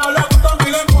gente no le gusta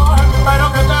mi lenguaje,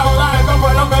 pero que te jodas, esto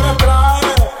fue lo que les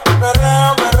trae.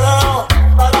 Perreo, perreo,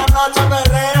 toda la noche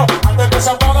perreo. Antes que se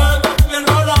apague el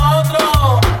viendo lo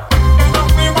otro. Que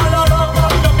nos fuimos a lo loco.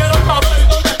 Yo quiero saber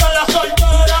dónde están las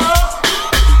solteras.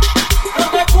 No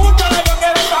me escucha, yo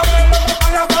quiero saber dónde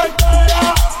están las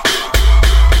solteras.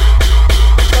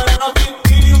 Un verano sin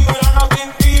ti, un verano sin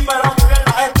ti, pero muy bien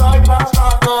la estoy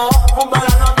pasando. Un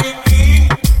verano sin ti,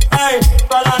 ey,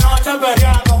 toda la noche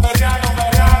perreando, perreando,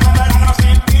 perreando. Un verano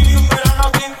sin ti, un verano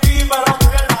sin ti, pero muy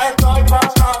bien la estoy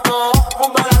pasando. Un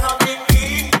verano sin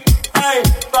ti, ey,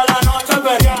 toda la noche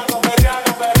perreando,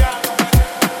 perreando, perreando.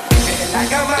 En la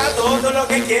cama todo lo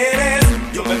que quieres,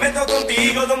 yo me meto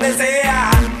contigo donde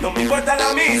sea. No me importa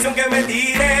la misión que me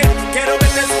tire, quiero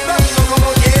verte sudando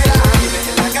como quieras.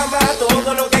 En la cama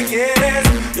todo lo que quieres,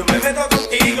 yo me meto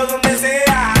contigo donde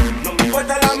sea. No me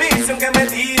importa la misión que me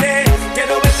tire,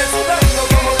 quiero verte sudando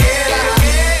como quieras.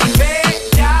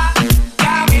 Bella,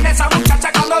 camina esa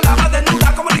muchacha cuando la va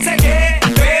desnuda, como dice que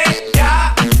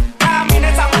bella, camina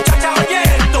esa muchacha, oye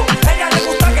esto. Ella le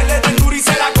gusta que le den duro y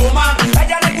se la coman.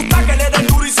 Ella le gusta que le den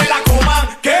duro y se la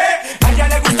coman. ¿Qué? A ella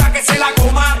le gusta que se la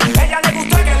coman. Ella le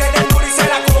gusta que le den duro y se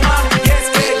la coman. Y es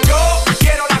que yo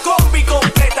quiero la combi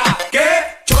completa. ¿Qué?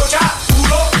 Chocha,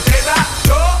 culo, teta.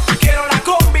 Yo quiero la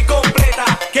combi completa.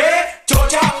 ¿Qué?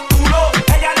 Chocha, culo.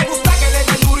 Ella le gusta que le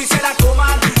den duro y se la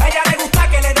coman. Ella le gusta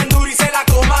que le den duro y se la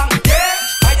coman. ¿Qué?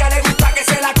 A ella le gusta que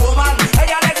se la coman.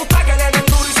 Ella le gusta que le den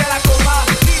duro y se la coman.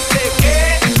 Dice que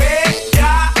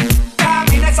bella,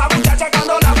 camina esa muchacha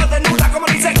cuando la veo desnuda, como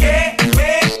dice que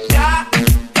bella,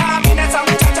 camina esa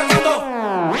muchacha cuando.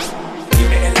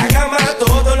 Dime en la cama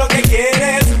todo lo que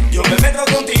quieres, yo me meto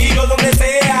contigo donde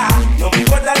sea. No me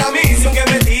importa la misión que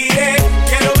me tire,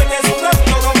 quiero verte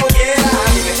sudando como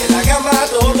quieras. Dime en la cama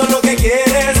todo lo que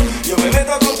quieres, yo me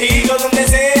meto contigo donde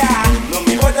sea. No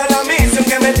me importa la misión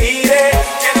que me tire,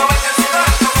 quiero verte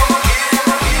sudando como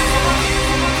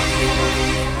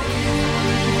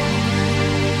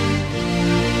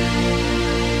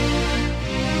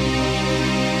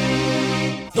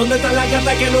 ¿Dónde están las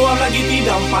gatas que no hablan y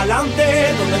tiran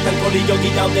pa'lante? ¿Dónde está el corillo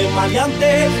quitado de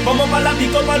maleante? Vamos pa' la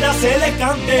disco para hacerles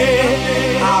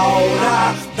cante.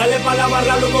 Ahora, dale pa' la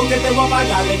barra, loco, que te voy a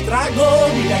pagar el trago.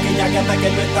 Mira aquellas gatas que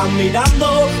me están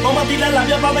mirando, vamos a tirar la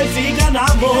vía pa' ver si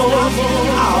ganamos.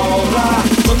 Ahora,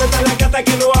 ¿dónde están las gatas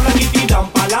que no hablan y tiran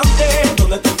pa'lante?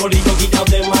 ¿Dónde está el corillo quitado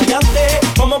de maleante?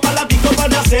 Vamos pa' la disco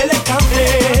para hacerles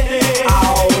cante.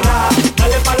 Ahora,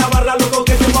 dale pa' la barra, loco,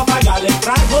 que te voy a pagar el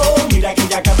trago. Mira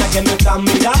aquella gata que me están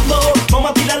mirando,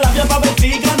 vamos a tirar la vía pa' ver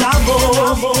si ganamos.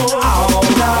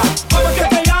 Ahora, ¿cómo es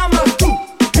que te llamas tú?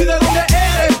 ¿Y de dónde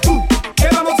eres tú? ¿Qué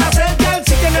vamos a hacer, girl?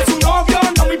 Si tienes un novio,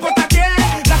 no me importa quién,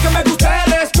 la que me gusta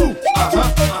eres tú.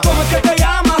 ¿Cómo es que te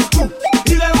llamas tú?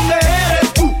 ¿Y de dónde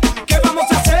eres tú? ¿Qué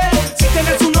vamos a hacer? Si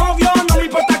tienes un novio, no me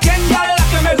importa quién, ya la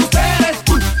que me gusta eres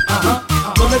tú.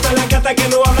 ¿Dónde están las gatas que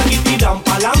no hablan y tiran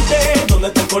pa'lante? ¿Dónde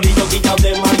está el corillo quitado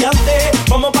de maleante?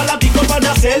 Vamos pa' la disco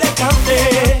para hacerle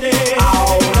cante.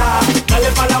 Ahora,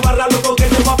 dale pa' la barra, loco, que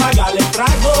te voy a pagar el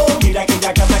trago. Mira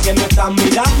aquella gata que me están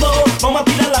mirando, vamos a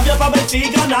tirar la vía pa' ver si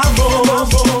ganamos.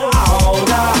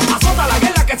 Ahora, azota la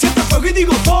guerra que siente fuego y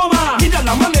digo toma. Mira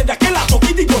la manera que la toque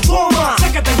y digo toma.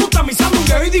 Sé que te gusta mi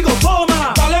sándwich y digo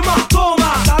toma. Dale más,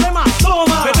 toma, dale más,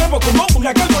 toma. Me debo como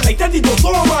una gárgola y te digo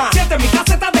toma. Siente mi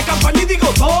caseta de campaña y digo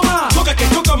toma. Choca que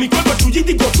choca mi cuerpo, el tuyo y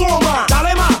digo toma.